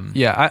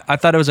 I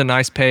thought it was a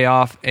nice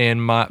payoff,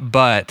 and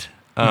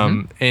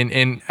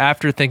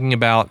after thinking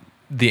about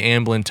the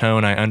Amblin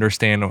tone, I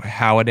understand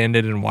how it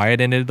ended and why it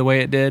ended the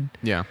way it did.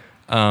 Yeah.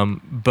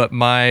 But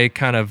my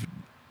kind of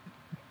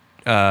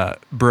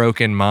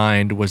broken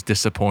mind was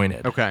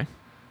disappointed. Okay.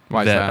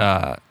 Why is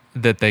that?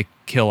 That they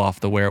kill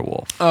off the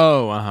werewolf.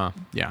 Oh,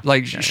 yeah.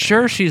 Like,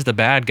 she's the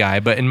bad guy,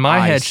 but in my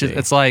head,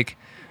 it's like,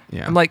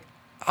 I'm like,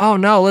 oh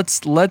no,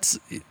 let's.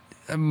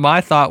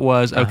 My thought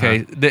was,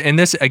 okay, and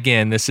this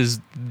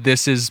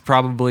is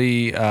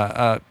probably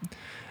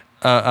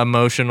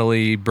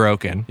emotionally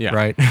broken,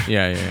 right?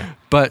 Yeah.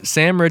 But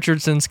Sam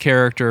Richardson's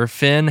character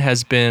Finn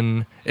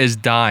is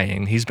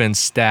dying. He's been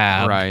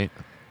stabbed, right?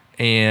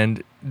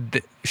 And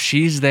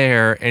she's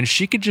there, and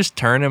she could just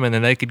turn him, and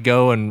then they could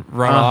go and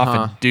run off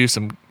and do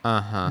some.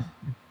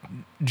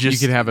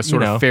 Just, you could have a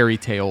sort of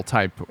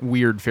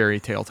weird fairy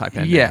tale type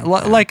ending. Yeah,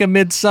 like a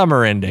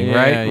Midsummer ending,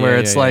 right? Where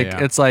it's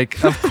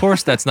like, of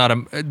course that's not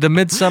the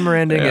Midsummer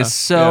ending is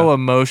so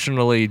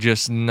emotionally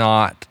just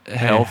not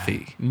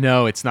healthy.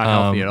 No, it's not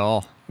healthy at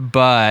all.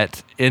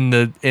 But in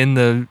the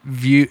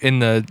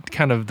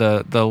kind of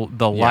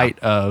the light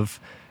of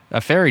a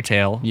fairy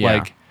tale,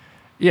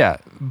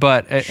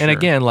 but and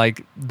again,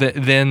 like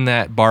then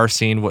that bar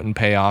scene wouldn't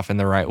pay off in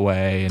the right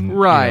way, and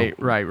right,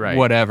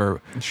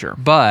 whatever. Sure,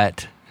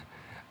 but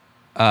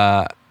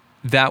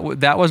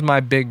that was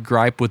my big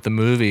gripe with the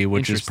movie,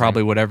 which is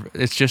probably whatever.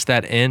 It's just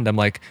that end. I'm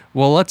like,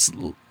 well, what's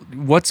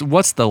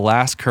the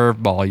last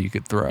curveball you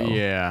could throw?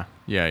 Yeah.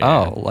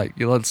 Oh, like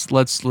let's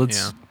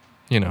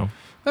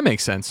That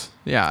makes sense.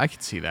 Yeah, I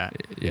could see that.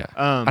 Yeah.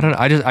 I don't know.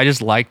 I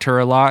just liked her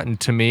a lot, and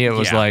to me, it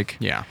was like,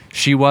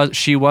 she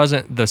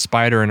wasn't the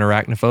spider in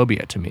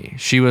Arachnophobia to me.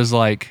 She was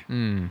like,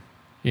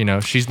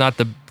 she's not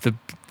the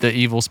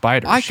evil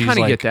spider. I kind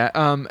of get that.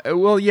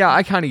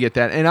 I kind of get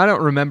that, and I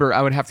don't remember.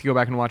 I would have to go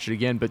back and watch it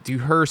again. But do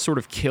her sort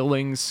of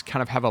killings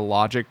kind of have a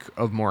logic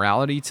of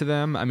morality to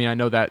them? I mean, I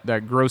know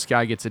that gross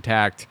guy gets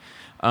attacked.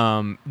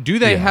 Do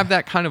they have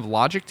that kind of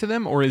logic to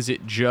them, or is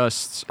it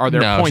just are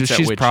there points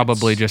at which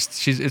probably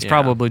it's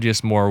probably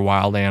just more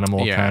wild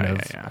animal kind of.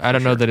 I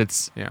don't know that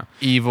it's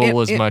evil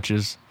as much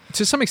as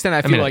to some extent.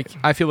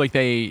 I feel like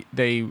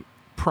they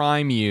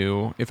prime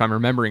you, if I'm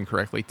remembering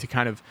correctly, to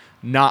kind of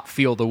not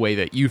feel the way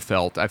that you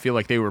felt. I feel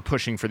like they were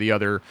pushing for the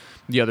other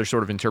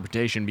sort of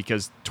interpretation,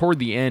 because toward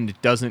the end,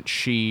 doesn't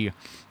she,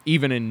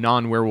 even in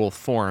non-werewolf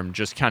form,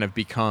 just kind of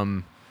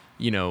become,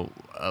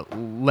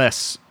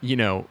 less,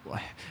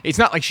 it's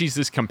not like she's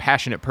this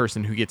compassionate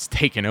person who gets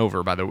taken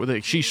over by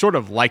she sort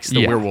of likes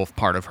the werewolf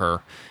part of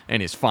her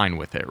and is fine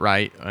with it,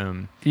 right?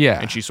 And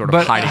she's sort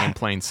of hiding in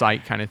plain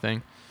sight kind of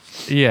thing.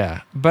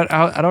 Yeah, but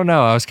I don't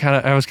know. I was kind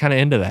of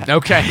into that.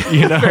 Okay,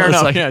 fair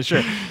enough. Like, yeah,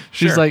 sure.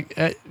 She's like,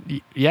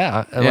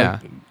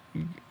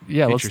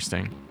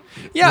 Interesting.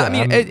 Yeah, I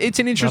mean, it's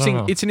an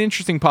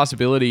interesting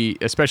possibility,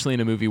 especially in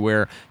a movie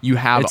where you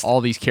have all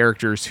these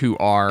characters who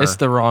are. It's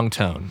the wrong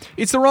tone.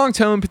 It's the wrong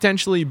tone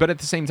potentially, but at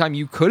the same time,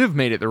 you could have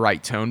made it the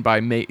right tone by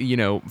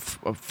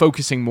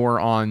focusing more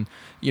on.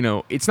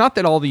 It's not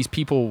that all these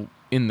people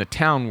in the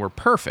town were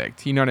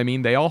perfect. You know what I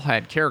mean? They all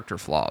had character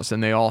flaws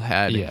and they all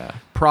had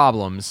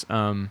problems.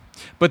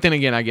 But then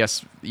again, I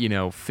guess,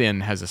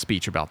 Finn has a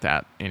speech about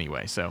that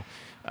anyway. So,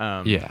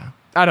 I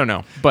don't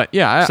know. But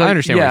yeah, I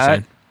understand what you're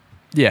saying.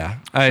 Sure.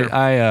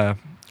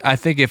 I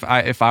think if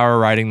I were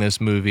writing this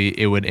movie,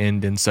 it would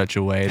end in such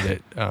a way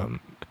that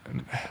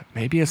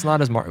maybe it's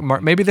not as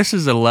maybe this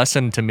is a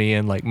lesson to me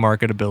in like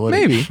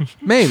marketability.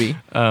 Maybe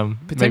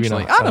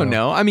potentially. I don't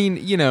know. I mean,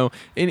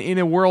 in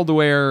a world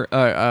where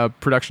a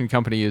production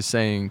company is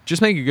saying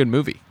just make a good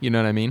movie, you know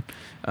what I mean?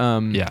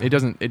 It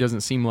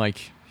doesn't seem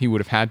like he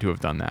would have had to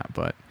have done that,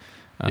 but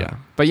I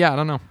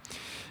don't know.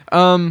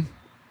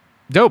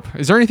 Dope.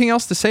 Is there anything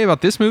else to say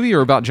about this movie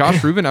or about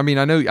Josh Rubin? I mean,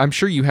 I'm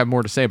sure you have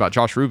more to say about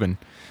Josh Rubin.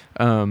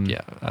 I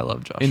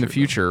love Josh in the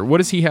future. What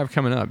does he have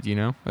coming up? Do you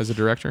know, as a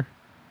director?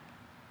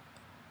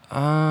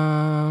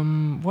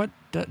 What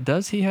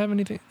does he have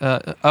anything?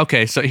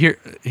 Okay, so here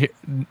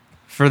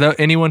for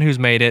anyone who's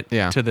made it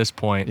to this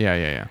point.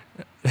 Yeah.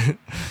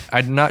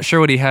 I'm not sure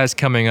what he has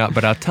coming up,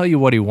 but I'll tell you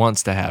what he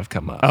wants to have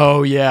come up.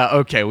 Oh yeah,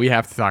 okay, we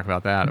have to talk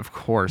about that, of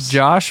course.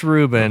 Josh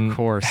Rubin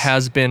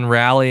has been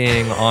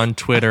rallying on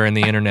Twitter and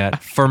the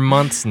internet for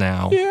months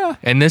now. Yeah,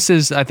 and this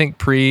is, I think,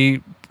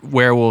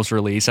 pre-Werewolves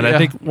release, and I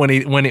think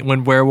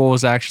when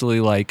Werewolves actually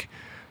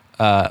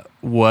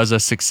was a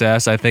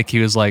success, I think he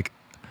was like,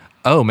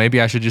 oh, maybe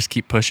I should just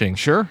keep pushing.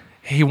 Sure.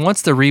 He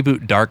wants to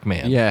reboot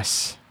Darkman.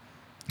 Yes.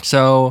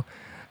 So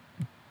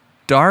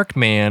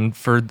Darkman,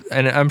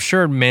 and I'm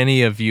sure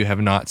many of you have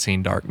not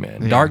seen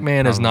Darkman. Yeah,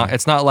 Darkman is not,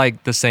 it's not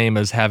like the same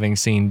as having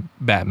seen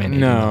Batman 89.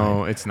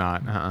 No, it's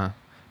not.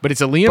 But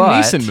it's a Liam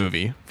Neeson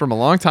movie from a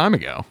long time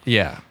ago.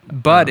 Yeah.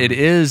 But it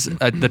is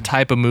the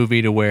type of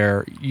movie to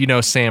where,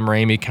 Sam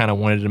Raimi kind of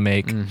wanted to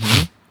make,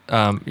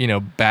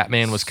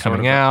 Batman was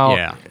coming out.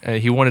 Yeah.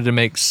 He wanted to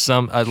make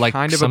some,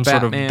 kind of some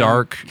Batman, sort of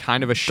dark,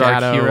 kind of a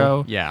shadow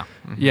hero. Yeah.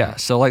 Mm-hmm. Yeah.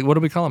 So, what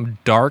do we call him?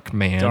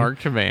 Darkman.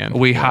 Darkman.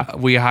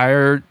 We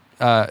hired,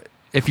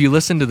 if you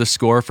listen to the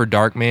score for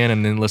Darkman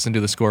and then listen to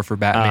the score for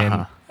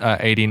Batman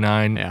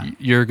 89,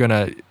 you're going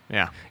to,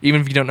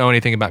 even if you don't know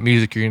anything about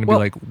music, you're going to be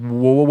like,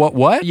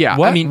 what? Yeah,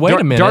 what? I mean, wait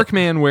a minute.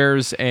 Darkman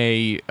wears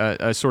a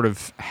sort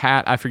of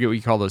hat. I forget what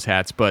you call those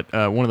hats, but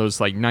one of those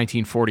like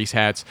 1940s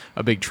hats,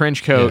 a big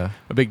trench coat,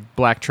 a big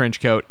black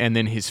trench coat, and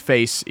then his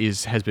face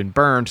has been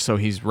burned, so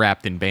he's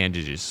wrapped in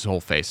bandages. His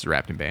whole face is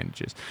wrapped in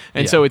bandages.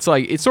 And so it's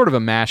sort of a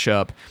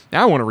mashup.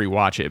 Now I want to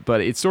rewatch it, but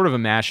it's sort of a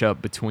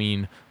mashup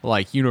between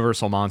like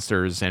Universal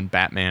Monsters and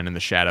Batman and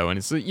the Shadow, and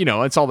it's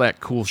it's all that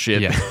cool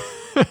shit. Yeah.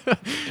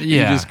 You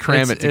just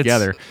cram it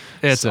together.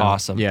 It's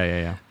awesome.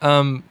 Yeah.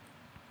 And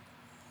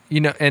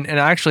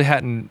I actually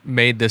hadn't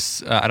made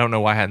this. I don't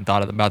know why I hadn't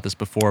thought about this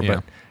before,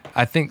 but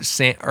I think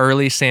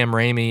early Sam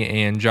Raimi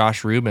and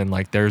Josh Rubin,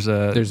 there's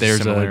a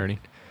similarity.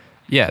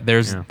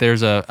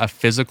 There's a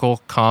physical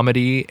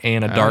comedy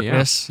and a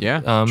darkness.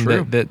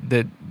 True.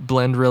 That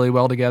blend really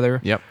well together.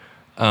 Yep.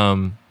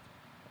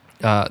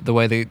 The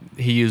way that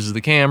he uses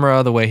the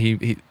camera, the way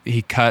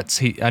he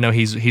cuts. I know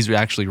he's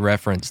actually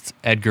referenced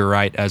Edgar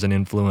Wright as an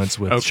influence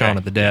with Shaun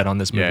of the Dead on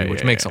this movie,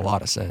 which makes a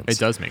lot of sense. It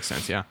does make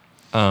sense, yeah.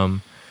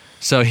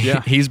 So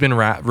he's been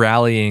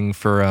rallying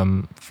to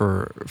remake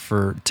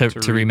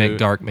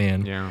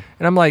Darkman. Yeah.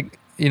 And I'm like,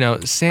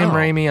 Sam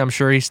Raimi, I'm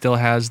sure he still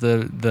has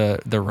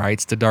the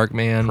rights to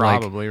Darkman.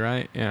 Probably,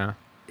 right? Yeah.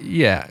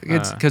 Yeah,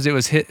 it's because it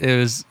was hit. It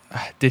was.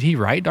 Did he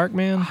write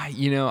Darkman?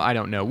 I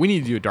don't know. We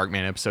need to do a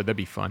Darkman episode. That'd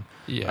be fun.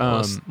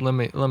 Yeah, let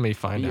me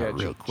find out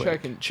real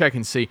quick. Check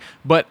and see.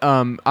 But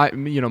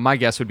my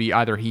guess would be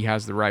either he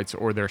has the rights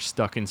or they're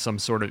stuck in some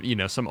sort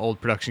of some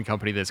old production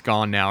company that's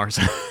gone now or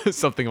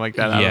something like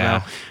that.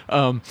 I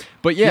don't know.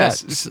 But yes,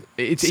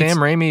 Sam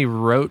Raimi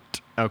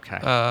wrote. Okay.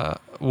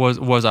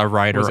 Was a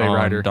writer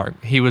on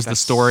Dark. He was the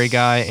story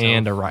guy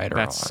and a writer.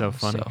 That's so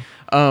funny.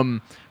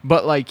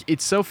 But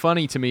it's so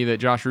funny to me that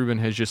Josh Rubin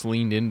has just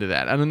leaned into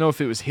that. I don't know if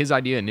it was his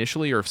idea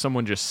initially or if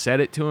someone just said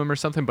it to him or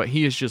something, but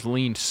he has just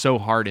leaned so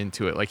hard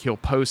into it. He'll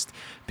post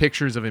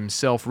pictures of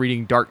himself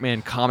reading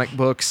Darkman comic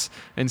books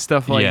and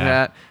stuff like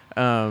that.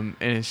 And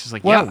it's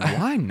just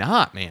why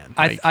not, man?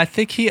 I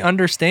think he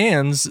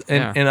understands,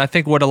 and I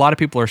think what a lot of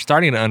people are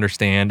starting to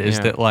understand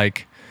is that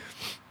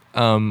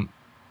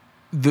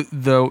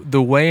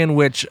the way in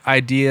which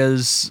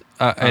ideas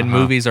and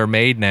movies are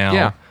made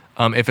now,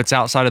 if it's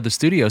outside of the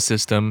studio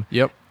system,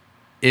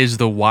 is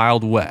the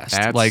Wild West.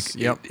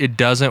 It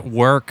doesn't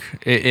work.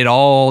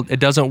 It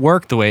doesn't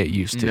work the way it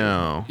used to.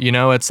 No.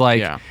 It's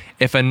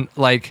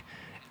like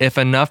if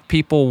enough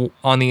people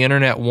on the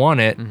internet want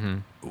it,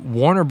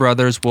 Warner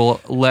Brothers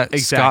will let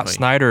Scott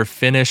Snyder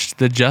finish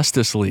the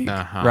Justice League,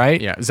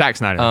 right? Yeah, Zack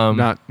Snyder,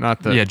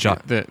 not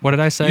the. What did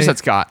I say? You said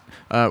Scott,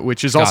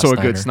 which is Scott also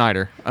Snyder. a good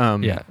Snyder.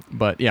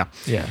 But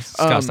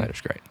Scott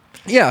Snyder's great.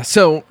 Yeah,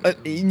 so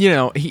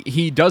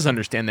he does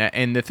understand that,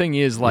 and the thing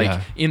is,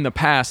 in the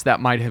past, that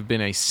might have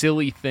been a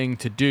silly thing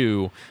to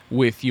do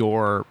with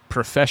your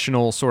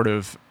professional sort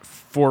of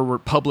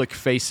forward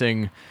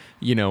public-facing,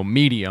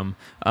 medium.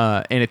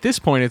 And at this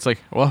point, it's like,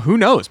 well, who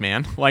knows,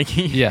 man? Like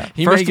he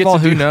First of all,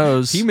 who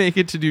knows? He may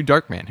get to do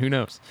Darkman. Who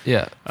knows?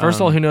 Yeah. First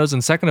of all, who knows?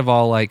 And second of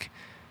all, like.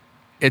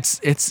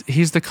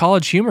 He's the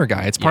college humor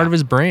guy. It's part of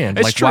his brand.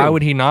 It's true. Why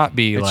would he not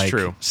be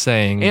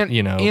saying,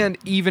 and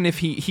even if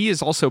he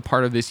is also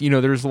part of this,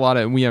 there's a lot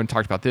of, we haven't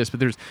talked about this,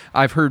 but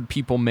I've heard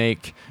people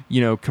make,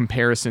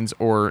 comparisons,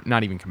 or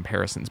not even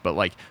comparisons, but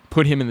like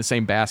put him in the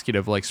same basket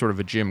of like sort of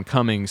a Jim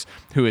Cummings,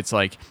 who it's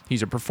like,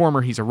 he's a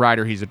performer, he's a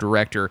writer, he's a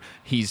director,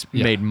 he's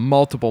made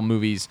multiple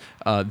movies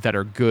that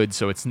are good.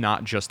 So it's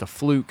not just a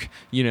fluke,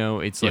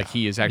 it's like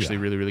he is actually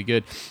really, really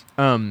good.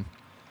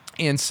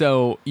 And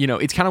so,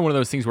 it's kind of one of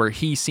those things where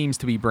he seems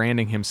to be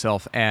branding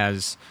himself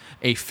as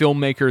a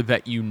filmmaker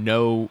that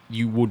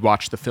you would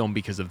watch the film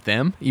because of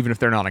them, even if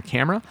they're not on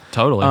camera.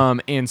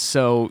 Totally. And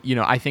so,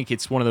 I think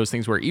it's one of those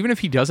things where even if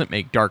he doesn't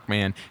make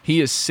Darkman,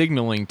 he is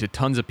signaling to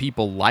tons of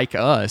people like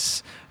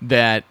us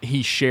that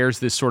he shares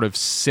this sort of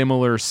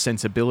similar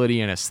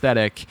sensibility and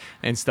aesthetic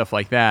and stuff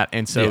like that.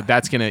 And so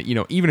that's going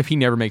to, even if he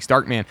never makes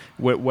Darkman,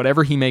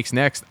 whatever he makes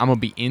next, I'm going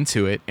to be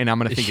into it. And I'm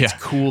going to think it's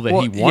cool that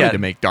he wanted to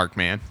make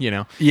Darkman,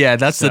 Yeah,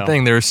 that's the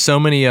thing. There's so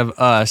many of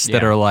us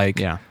that are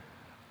like,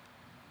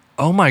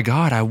 oh my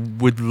God, I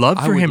would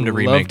love for him to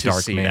remake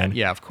Darkman.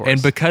 Yeah, of course.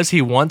 And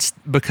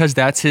because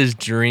that's his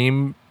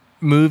dream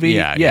movie.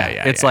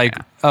 It's like,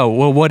 oh,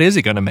 well, what is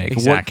he going to make?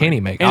 Exactly. What can he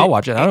make? And I'll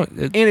watch it.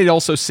 And it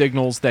also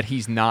signals that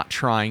he's not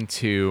trying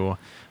to,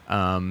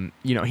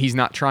 he's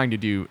not trying to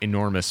do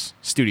enormous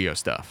studio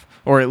stuff.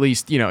 Or at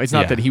least, it's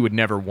not that he would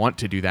never want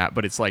to do that,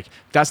 but it's like,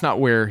 that's not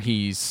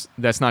he's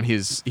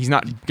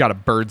not got a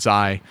bird's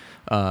eye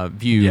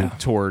view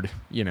toward,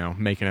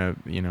 making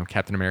a,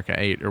 Captain America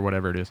 8 or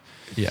whatever it is.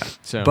 Yeah.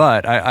 So,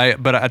 but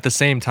but at the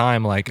same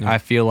time, like, I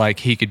feel like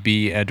he could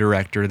be a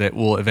director that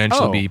will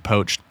eventually be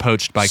poached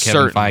by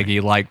Kevin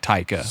Feige, like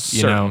Taika,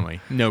 Certainly.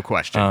 No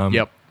question.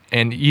 Yep.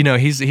 And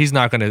he's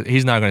not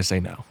gonna say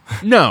no.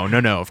 No,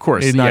 of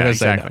course. He's not gonna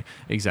say no.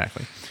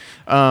 Exactly.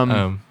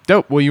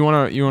 Dope. Well, you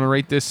wanna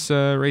rate this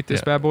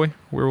bad boy,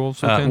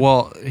 Werewolves Within?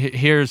 Well,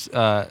 here's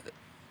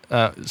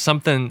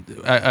something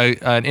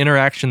an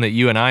interaction that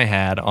you and I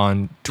had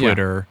on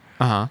Twitter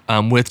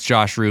with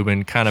Josh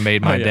Rubin kind of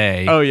made my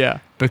day. Oh yeah.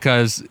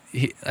 Because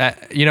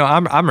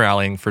I'm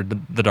rallying for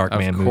the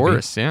Darkman movie. Of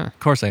course, yeah. Of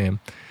course I am.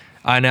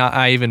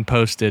 I even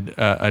posted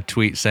a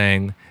tweet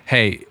saying,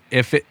 "Hey,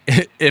 if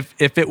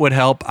it would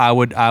help, I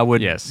would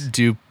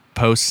do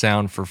post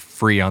sound for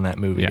free on that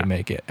movie to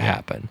make it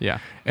happen." Yeah.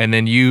 And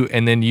then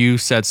you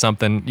said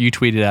something. You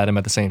tweeted at him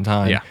at the same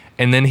time. Yeah.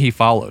 And then he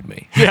followed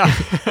me. Yeah.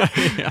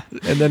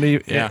 And then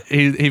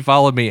he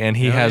followed me, and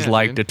he has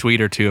liked a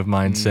tweet or two of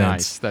mine since.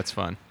 Nice. That's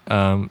fun.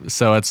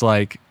 So it's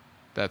like,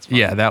 that's fun.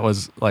 Yeah, that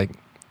was like,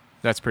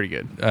 that's pretty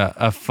good.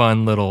 A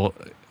fun little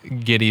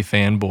giddy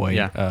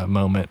fanboy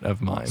moment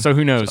of mine. So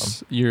who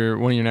knows?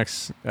 One of your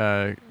next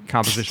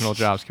compositional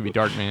jobs could be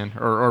Darkman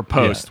or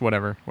post,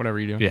 whatever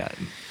you're doing.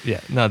 Yeah.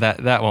 No,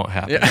 that won't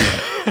happen.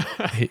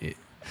 Yeah.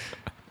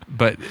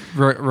 But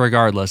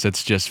regardless,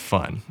 it's just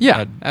fun.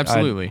 Yeah,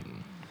 absolutely.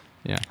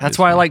 That's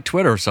why I like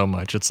Twitter so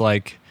much. It's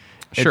like,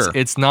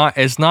 it's not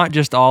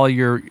just all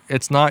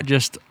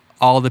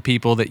the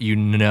people that you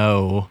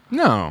know.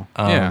 No.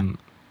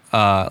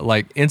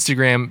 Like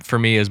Instagram for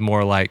me is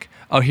more like,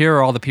 oh, here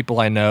are all the people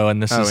I know,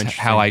 and this is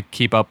how I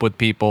keep up with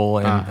people,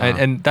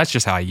 and that's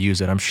just how I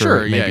use it. I'm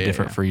sure it may be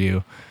different for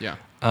you. Yeah.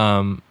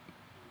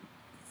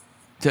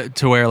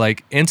 To where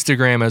like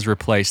Instagram has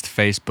replaced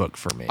Facebook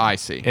for me. I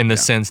see. In the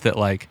sense that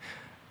like,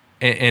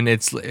 and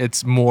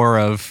it's more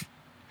of,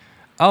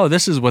 oh,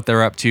 this is what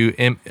they're up to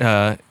in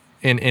a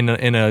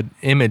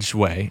image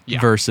way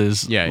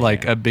versus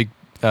a big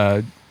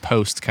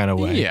post kind of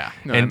way. Yeah,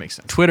 no, that makes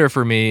sense. Twitter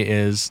for me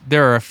is,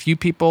 there are a few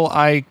people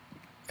I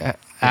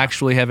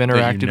actually have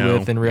interacted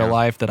with in real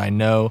life that I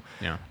know.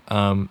 Yeah.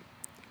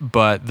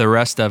 But the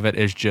rest of it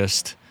is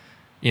just,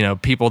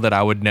 people that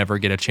I would never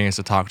get a chance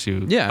to talk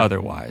to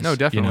otherwise. No,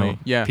 definitely.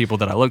 People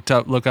that I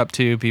look up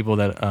to, people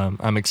that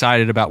I'm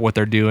excited about what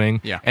they're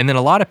doing. Yeah. And then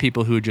a lot of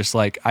people who just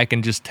like, I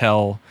can just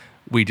tell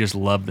we just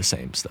love the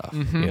same stuff.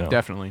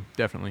 Definitely.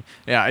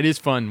 Yeah, it is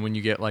fun when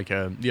you get like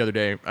the other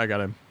day I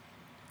got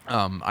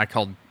I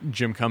called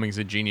Jim Cummings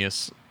a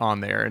genius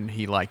on there, and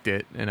he liked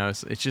it. And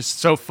it's just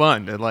so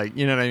fun to, like,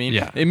 you know what I mean?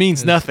 Yeah. It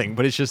means nothing,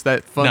 but it's just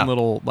that fun No.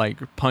 little, like,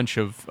 punch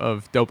of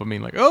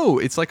dopamine. Like, oh,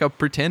 it's like a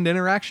pretend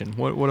interaction.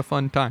 What a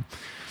fun time.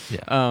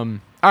 Yeah.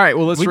 All right,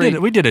 well,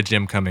 we did a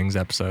Jim Cummings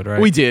episode,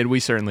 right? We did. We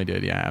certainly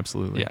did. Yeah,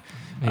 absolutely.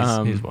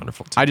 Yeah. He's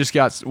wonderful too. I just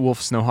got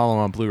Wolf Snow Hollow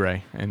on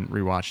Blu-ray and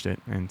rewatched it,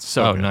 and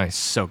so good. Nice.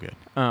 So good.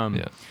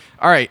 Yeah.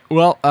 All right,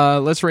 well,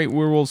 let's rate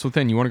Werewolves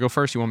Within. You want to go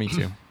first? You want me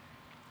to?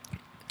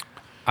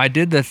 I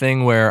did the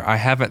thing where I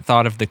haven't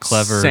thought of the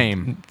clever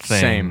Same.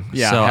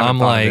 Yeah. So I haven't I'm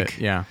thought of like, it.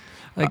 Yeah.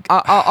 like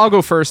I'll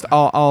go first.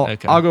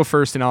 Okay. I'll go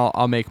first, and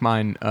I'll make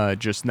mine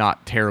just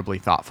not terribly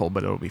thoughtful,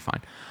 but it'll be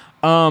fine.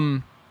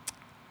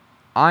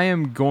 I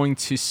am going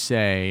to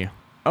say,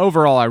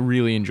 overall, I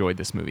really enjoyed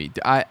this movie.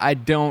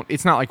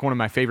 It's not like one of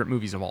my favorite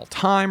movies of all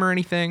time or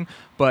anything,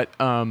 but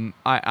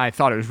I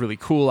thought it was really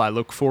cool. I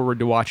look forward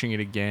to watching it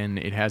again.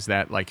 It has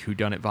that, like,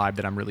 whodunit vibe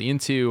that I'm really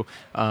into.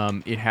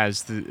 It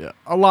has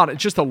a lot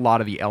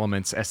of the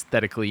elements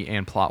aesthetically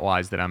and plot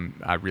wise that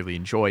I really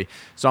enjoy.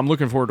 So I'm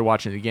looking forward to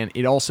watching it again.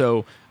 It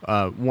also,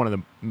 one of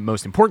the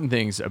most important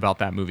things about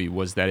that movie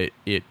was that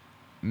it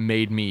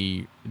made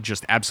me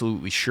just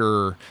absolutely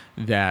sure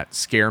that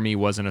Scare Me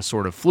wasn't a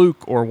sort of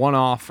fluke or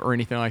one-off or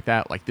anything like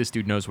that. Like, this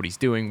dude knows what he's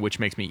doing, which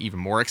makes me even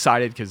more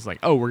excited because, like,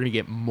 oh, we're gonna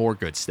get more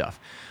good stuff.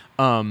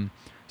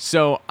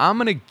 So I'm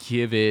gonna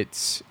give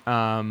it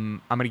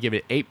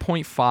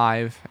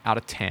 8.5 out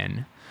of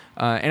 10.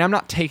 And I'm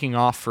not taking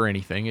off for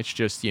anything. It's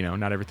just,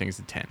 not everything's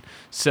a 10.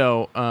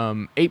 So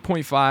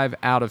 8.5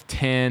 out of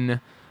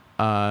 10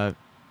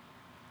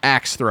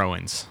 axe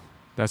throw-ins.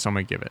 That's what I'm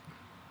gonna give it.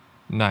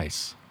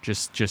 nice.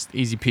 Just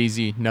easy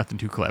peasy, nothing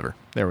too clever.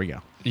 There we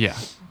go. Yeah.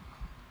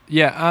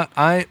 Yeah,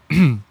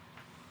 I'm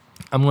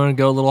going to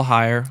go a little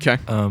higher. Okay.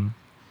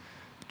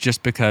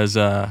 Just because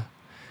I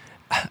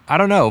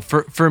don't know.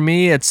 For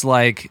me it's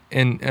like,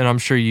 and I'm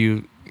sure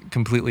you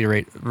completely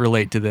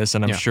relate to this,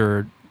 and I'm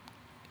sure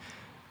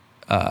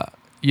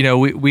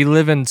we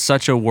live in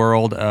such a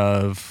world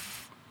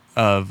of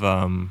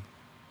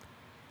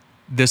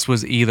this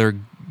was either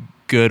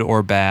good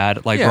or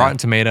bad. Like, Rotten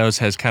Tomatoes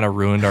has kind of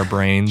ruined our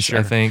brains. Sure.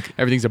 I think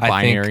everything's a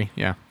binary.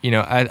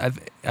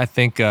 I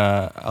think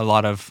a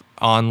lot of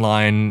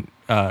online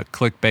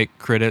clickbait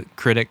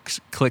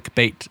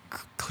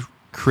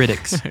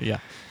critics Yeah.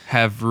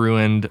 have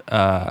ruined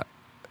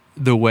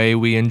the way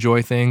we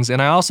enjoy things,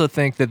 and I also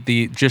think that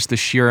the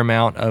sheer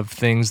amount of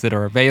things that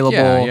are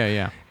available,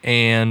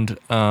 and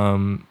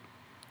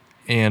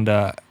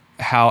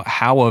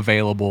how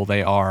available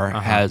they are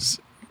has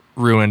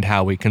ruined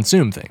how we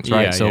consume things,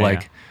 right?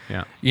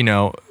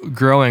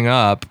 Growing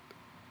up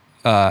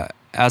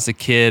as a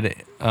kid,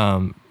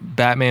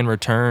 Batman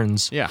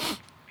Returns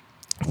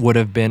would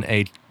have been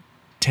a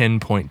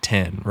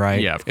 10.10,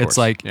 right? Yeah, of course. It's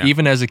like,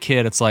 even as a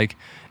kid, it's like,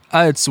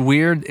 it's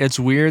weird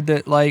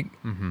that, like,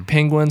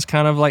 Penguin's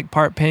kind of like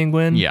part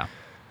penguin. Yeah.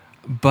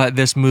 But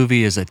this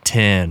movie is a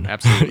 10.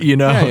 Absolutely.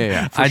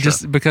 Yeah.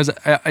 Because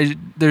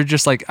they're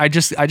just like, I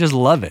just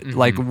love it.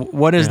 Like,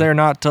 what is there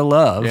not to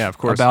love of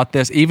course. about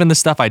this? Even the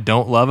stuff I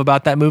don't love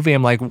about that movie,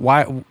 I'm like,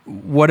 why?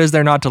 What is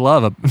there not to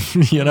love?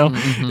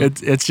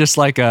 It's just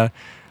like I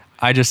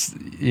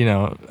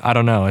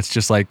don't know. It's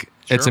just like,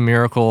 it's a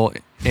miracle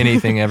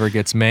anything ever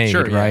gets made,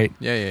 right?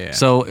 Yeah.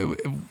 So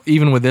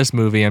even with this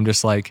movie, I'm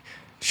just like,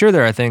 sure,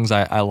 there are things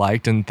I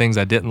liked and things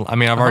I didn't. I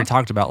mean, I've already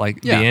talked about,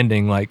 like, the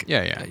ending. Like,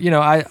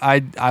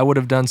 I would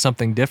have done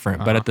something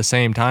different. But at the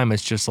same time,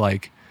 it's just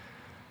like,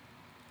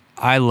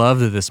 I love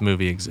that this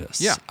movie exists.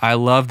 Yeah. I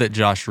love that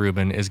Josh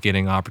Rubin is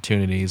getting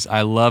opportunities.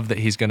 I love that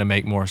he's going to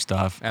make more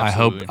stuff.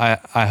 Absolutely.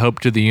 I hope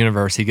to the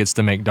universe he gets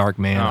to make Dark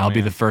Man. I'll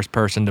be the first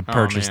person to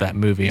purchase that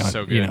movie. He's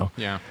so good.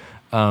 Yeah.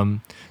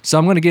 So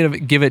I'm going to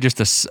give it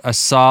just a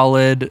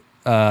solid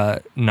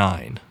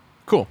 9.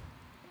 Cool.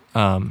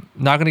 Not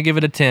going to give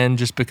it a 10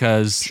 just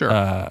because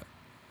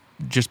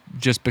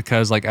just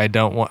because, like, I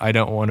don't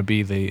want to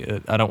be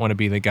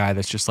the guy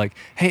that's just like,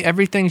 hey,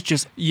 everything's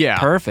just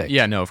perfect.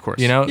 Yeah, no, of course.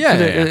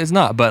 It's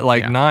not, but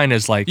like 9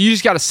 is like, you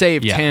just got to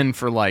save 10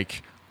 for,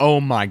 like,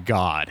 oh my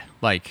God,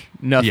 like,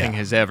 nothing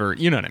has ever,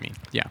 you know what I mean?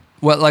 Yeah.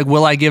 What, like,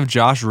 will I give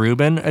Josh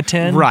Rubin a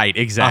 10? Right,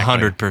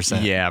 exactly.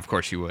 100%. Yeah, of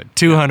course you would.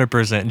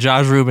 200%.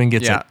 Josh Rubin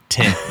gets a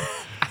 10.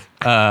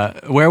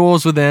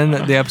 Werewolves Within,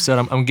 the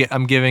episode,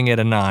 I'm giving it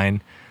a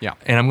 9. Yeah.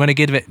 And I'm going to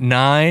give it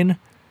 9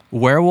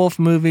 werewolf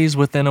movies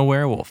within a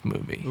werewolf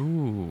movie.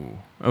 Ooh.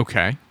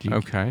 Okay.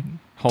 Okay.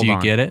 Do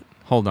you get it?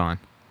 Hold on.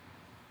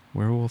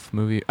 Werewolf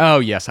movie. Oh,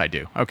 yes, I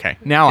do. Okay.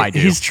 Now I do.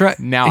 He's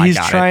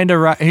trying to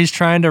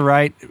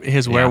write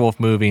his werewolf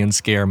movie and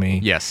Scare Me.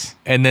 Yes.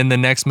 And then the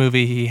next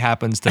movie he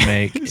happens to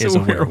make is a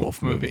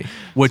werewolf movie,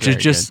 which is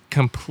just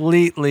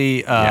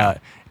completely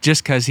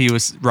just because he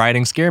was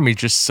writing Scare Me,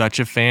 just such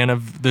a fan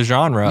of the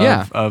genre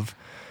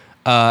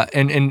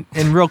and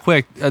real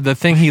quick, the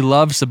thing he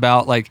loves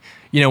about, like,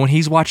 when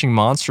he's watching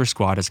Monster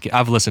Squad as a kid,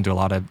 I've listened to a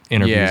lot of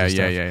interviews and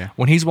stuff. Yeah.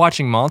 When he's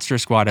watching Monster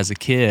Squad as a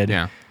kid,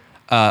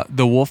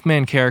 the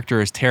Wolfman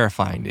character is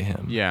terrifying to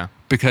him. Yeah.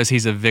 Because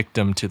he's a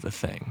victim to the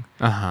thing.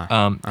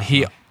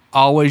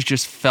 always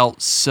just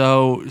felt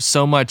so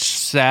much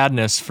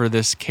sadness for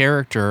this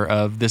character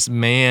of this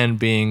man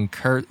being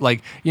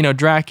like,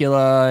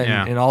 Dracula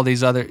and all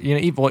these other,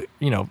 evil,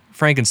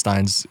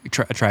 Frankenstein's a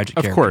tragic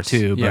character, of course,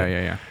 too. But,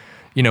 yeah.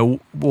 The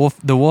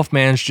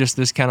Wolfman's just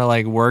this kind of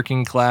like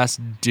working class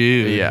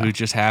dude who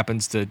just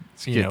happens to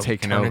get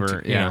taken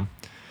over.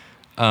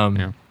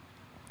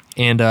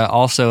 And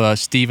also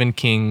Stephen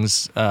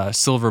King's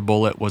Silver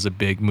Bullet was a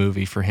big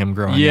movie for him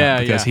growing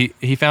up because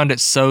he found it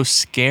so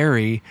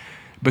scary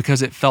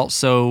because it felt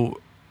so,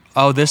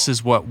 this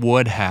is what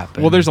would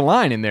happen. Well, there's a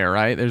line in there,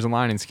 right? There's a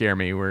line in Scare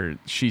Me where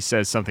she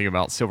says something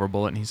about Silver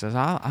Bullet, and he says,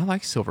 I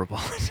like Silver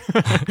Bullet.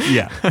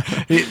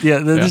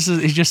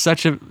 He's just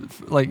such a,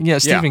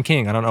 Stephen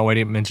King. I don't know why I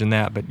didn't mention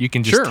that, but you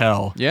can just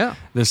tell. Yeah.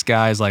 This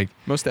guy's like,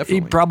 most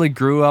definitely. He probably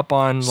grew up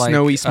on like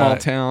snowy small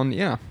town.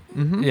 Yeah.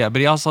 Mm-hmm. Yeah,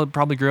 but he also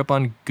probably grew up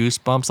on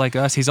Goosebumps like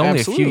us. He's only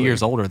a few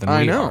years older than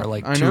we are,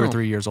 like 2 or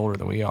 3 years older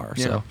than we are.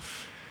 Yeah.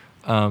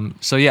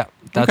 So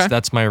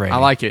that's my rating. I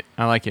like it.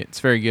 It's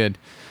very good.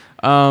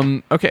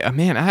 Okay,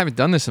 man, I haven't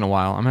done this in a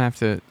while. I'm gonna have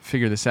to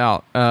figure this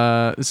out.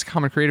 This is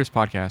Common Creators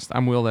Podcast.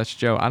 I'm Will. That's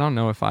Joe. I don't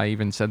know if I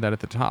even said that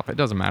at the top. It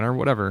doesn't matter.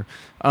 Whatever.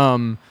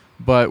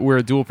 But we're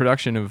a dual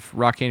production of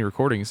Rock Candy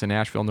Recordings in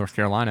Nashville, North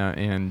Carolina,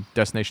 and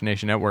Destination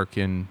Nation Network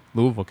in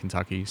Louisville,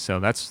 Kentucky. So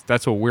that's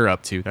what we're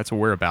up to. That's what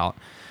we're about.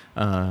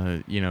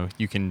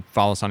 You can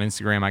follow us on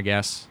Instagram, I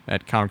guess,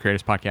 at Common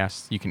Creators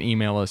Podcast. You can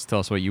email us, tell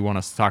us what you want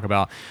us to talk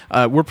about.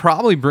 We're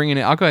probably bringing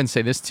in, I'll go ahead and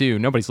say this too.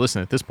 Nobody's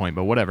listening at this point,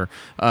 but whatever.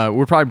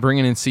 We're probably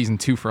bringing in season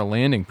 2 for a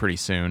landing pretty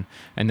soon,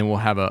 and then we'll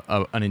have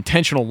an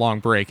intentional long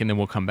break, and then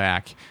we'll come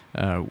back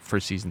for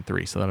season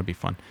 3. So that'll be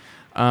fun.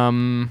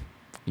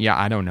 Yeah,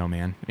 I don't know,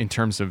 man. In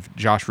terms of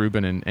Josh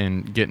Rubin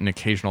and getting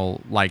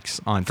occasional likes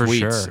on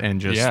tweets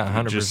and just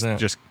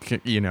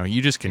 100%.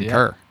 You just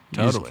concur. Yeah.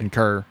 Totally. You just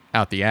concur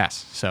out the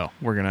ass. So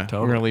we're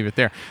gonna leave it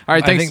there. All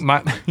right, thanks. I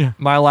think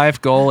my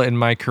life goal in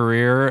my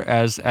career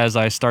as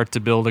I start to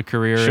build a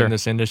career in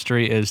this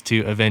industry is to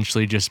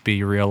eventually just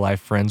be real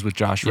life friends with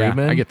Josh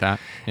Rubin. I get that.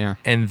 Yeah.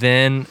 And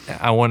then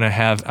I'm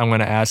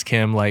gonna ask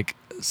him, like,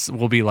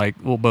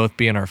 we'll both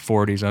be in our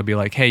 40s. I'll be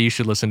like, hey, you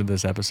should listen to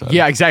this episode.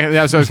 Yeah, exactly.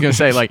 That's what I was gonna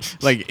say. Like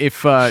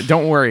if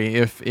don't worry,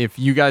 if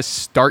you guys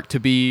start to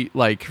be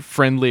like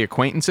friendly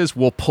acquaintances,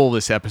 we'll pull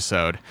this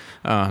episode,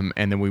 and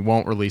then we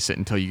won't release it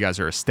until you guys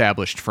are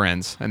established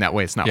friends, and that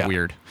way it's not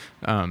weird.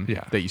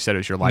 That you said it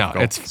was your life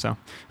goal.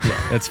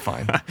 It's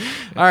fine.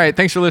 All right,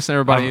 thanks for listening,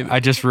 everybody. I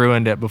just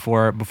ruined it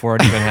before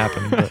it even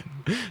happened. But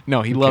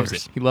no, he loves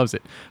it. He loves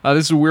it.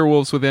 This is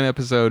Werewolves Within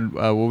episode.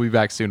 We'll be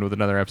back soon with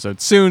another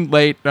episode. Soon,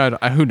 late,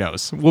 who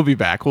knows? We'll be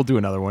back. We'll do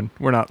another one.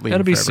 We're not leaving.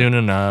 It'll be soon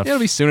enough. It'll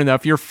be soon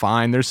enough. You're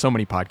fine. There's so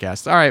many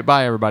podcasts. All right,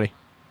 bye, everybody.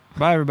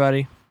 Bye,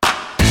 everybody.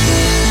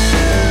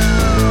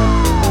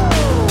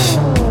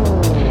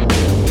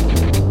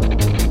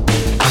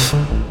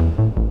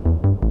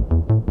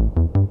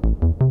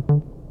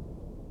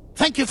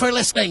 Thank you for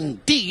listening,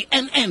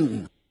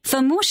 DNN.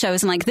 For more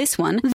shows like this one,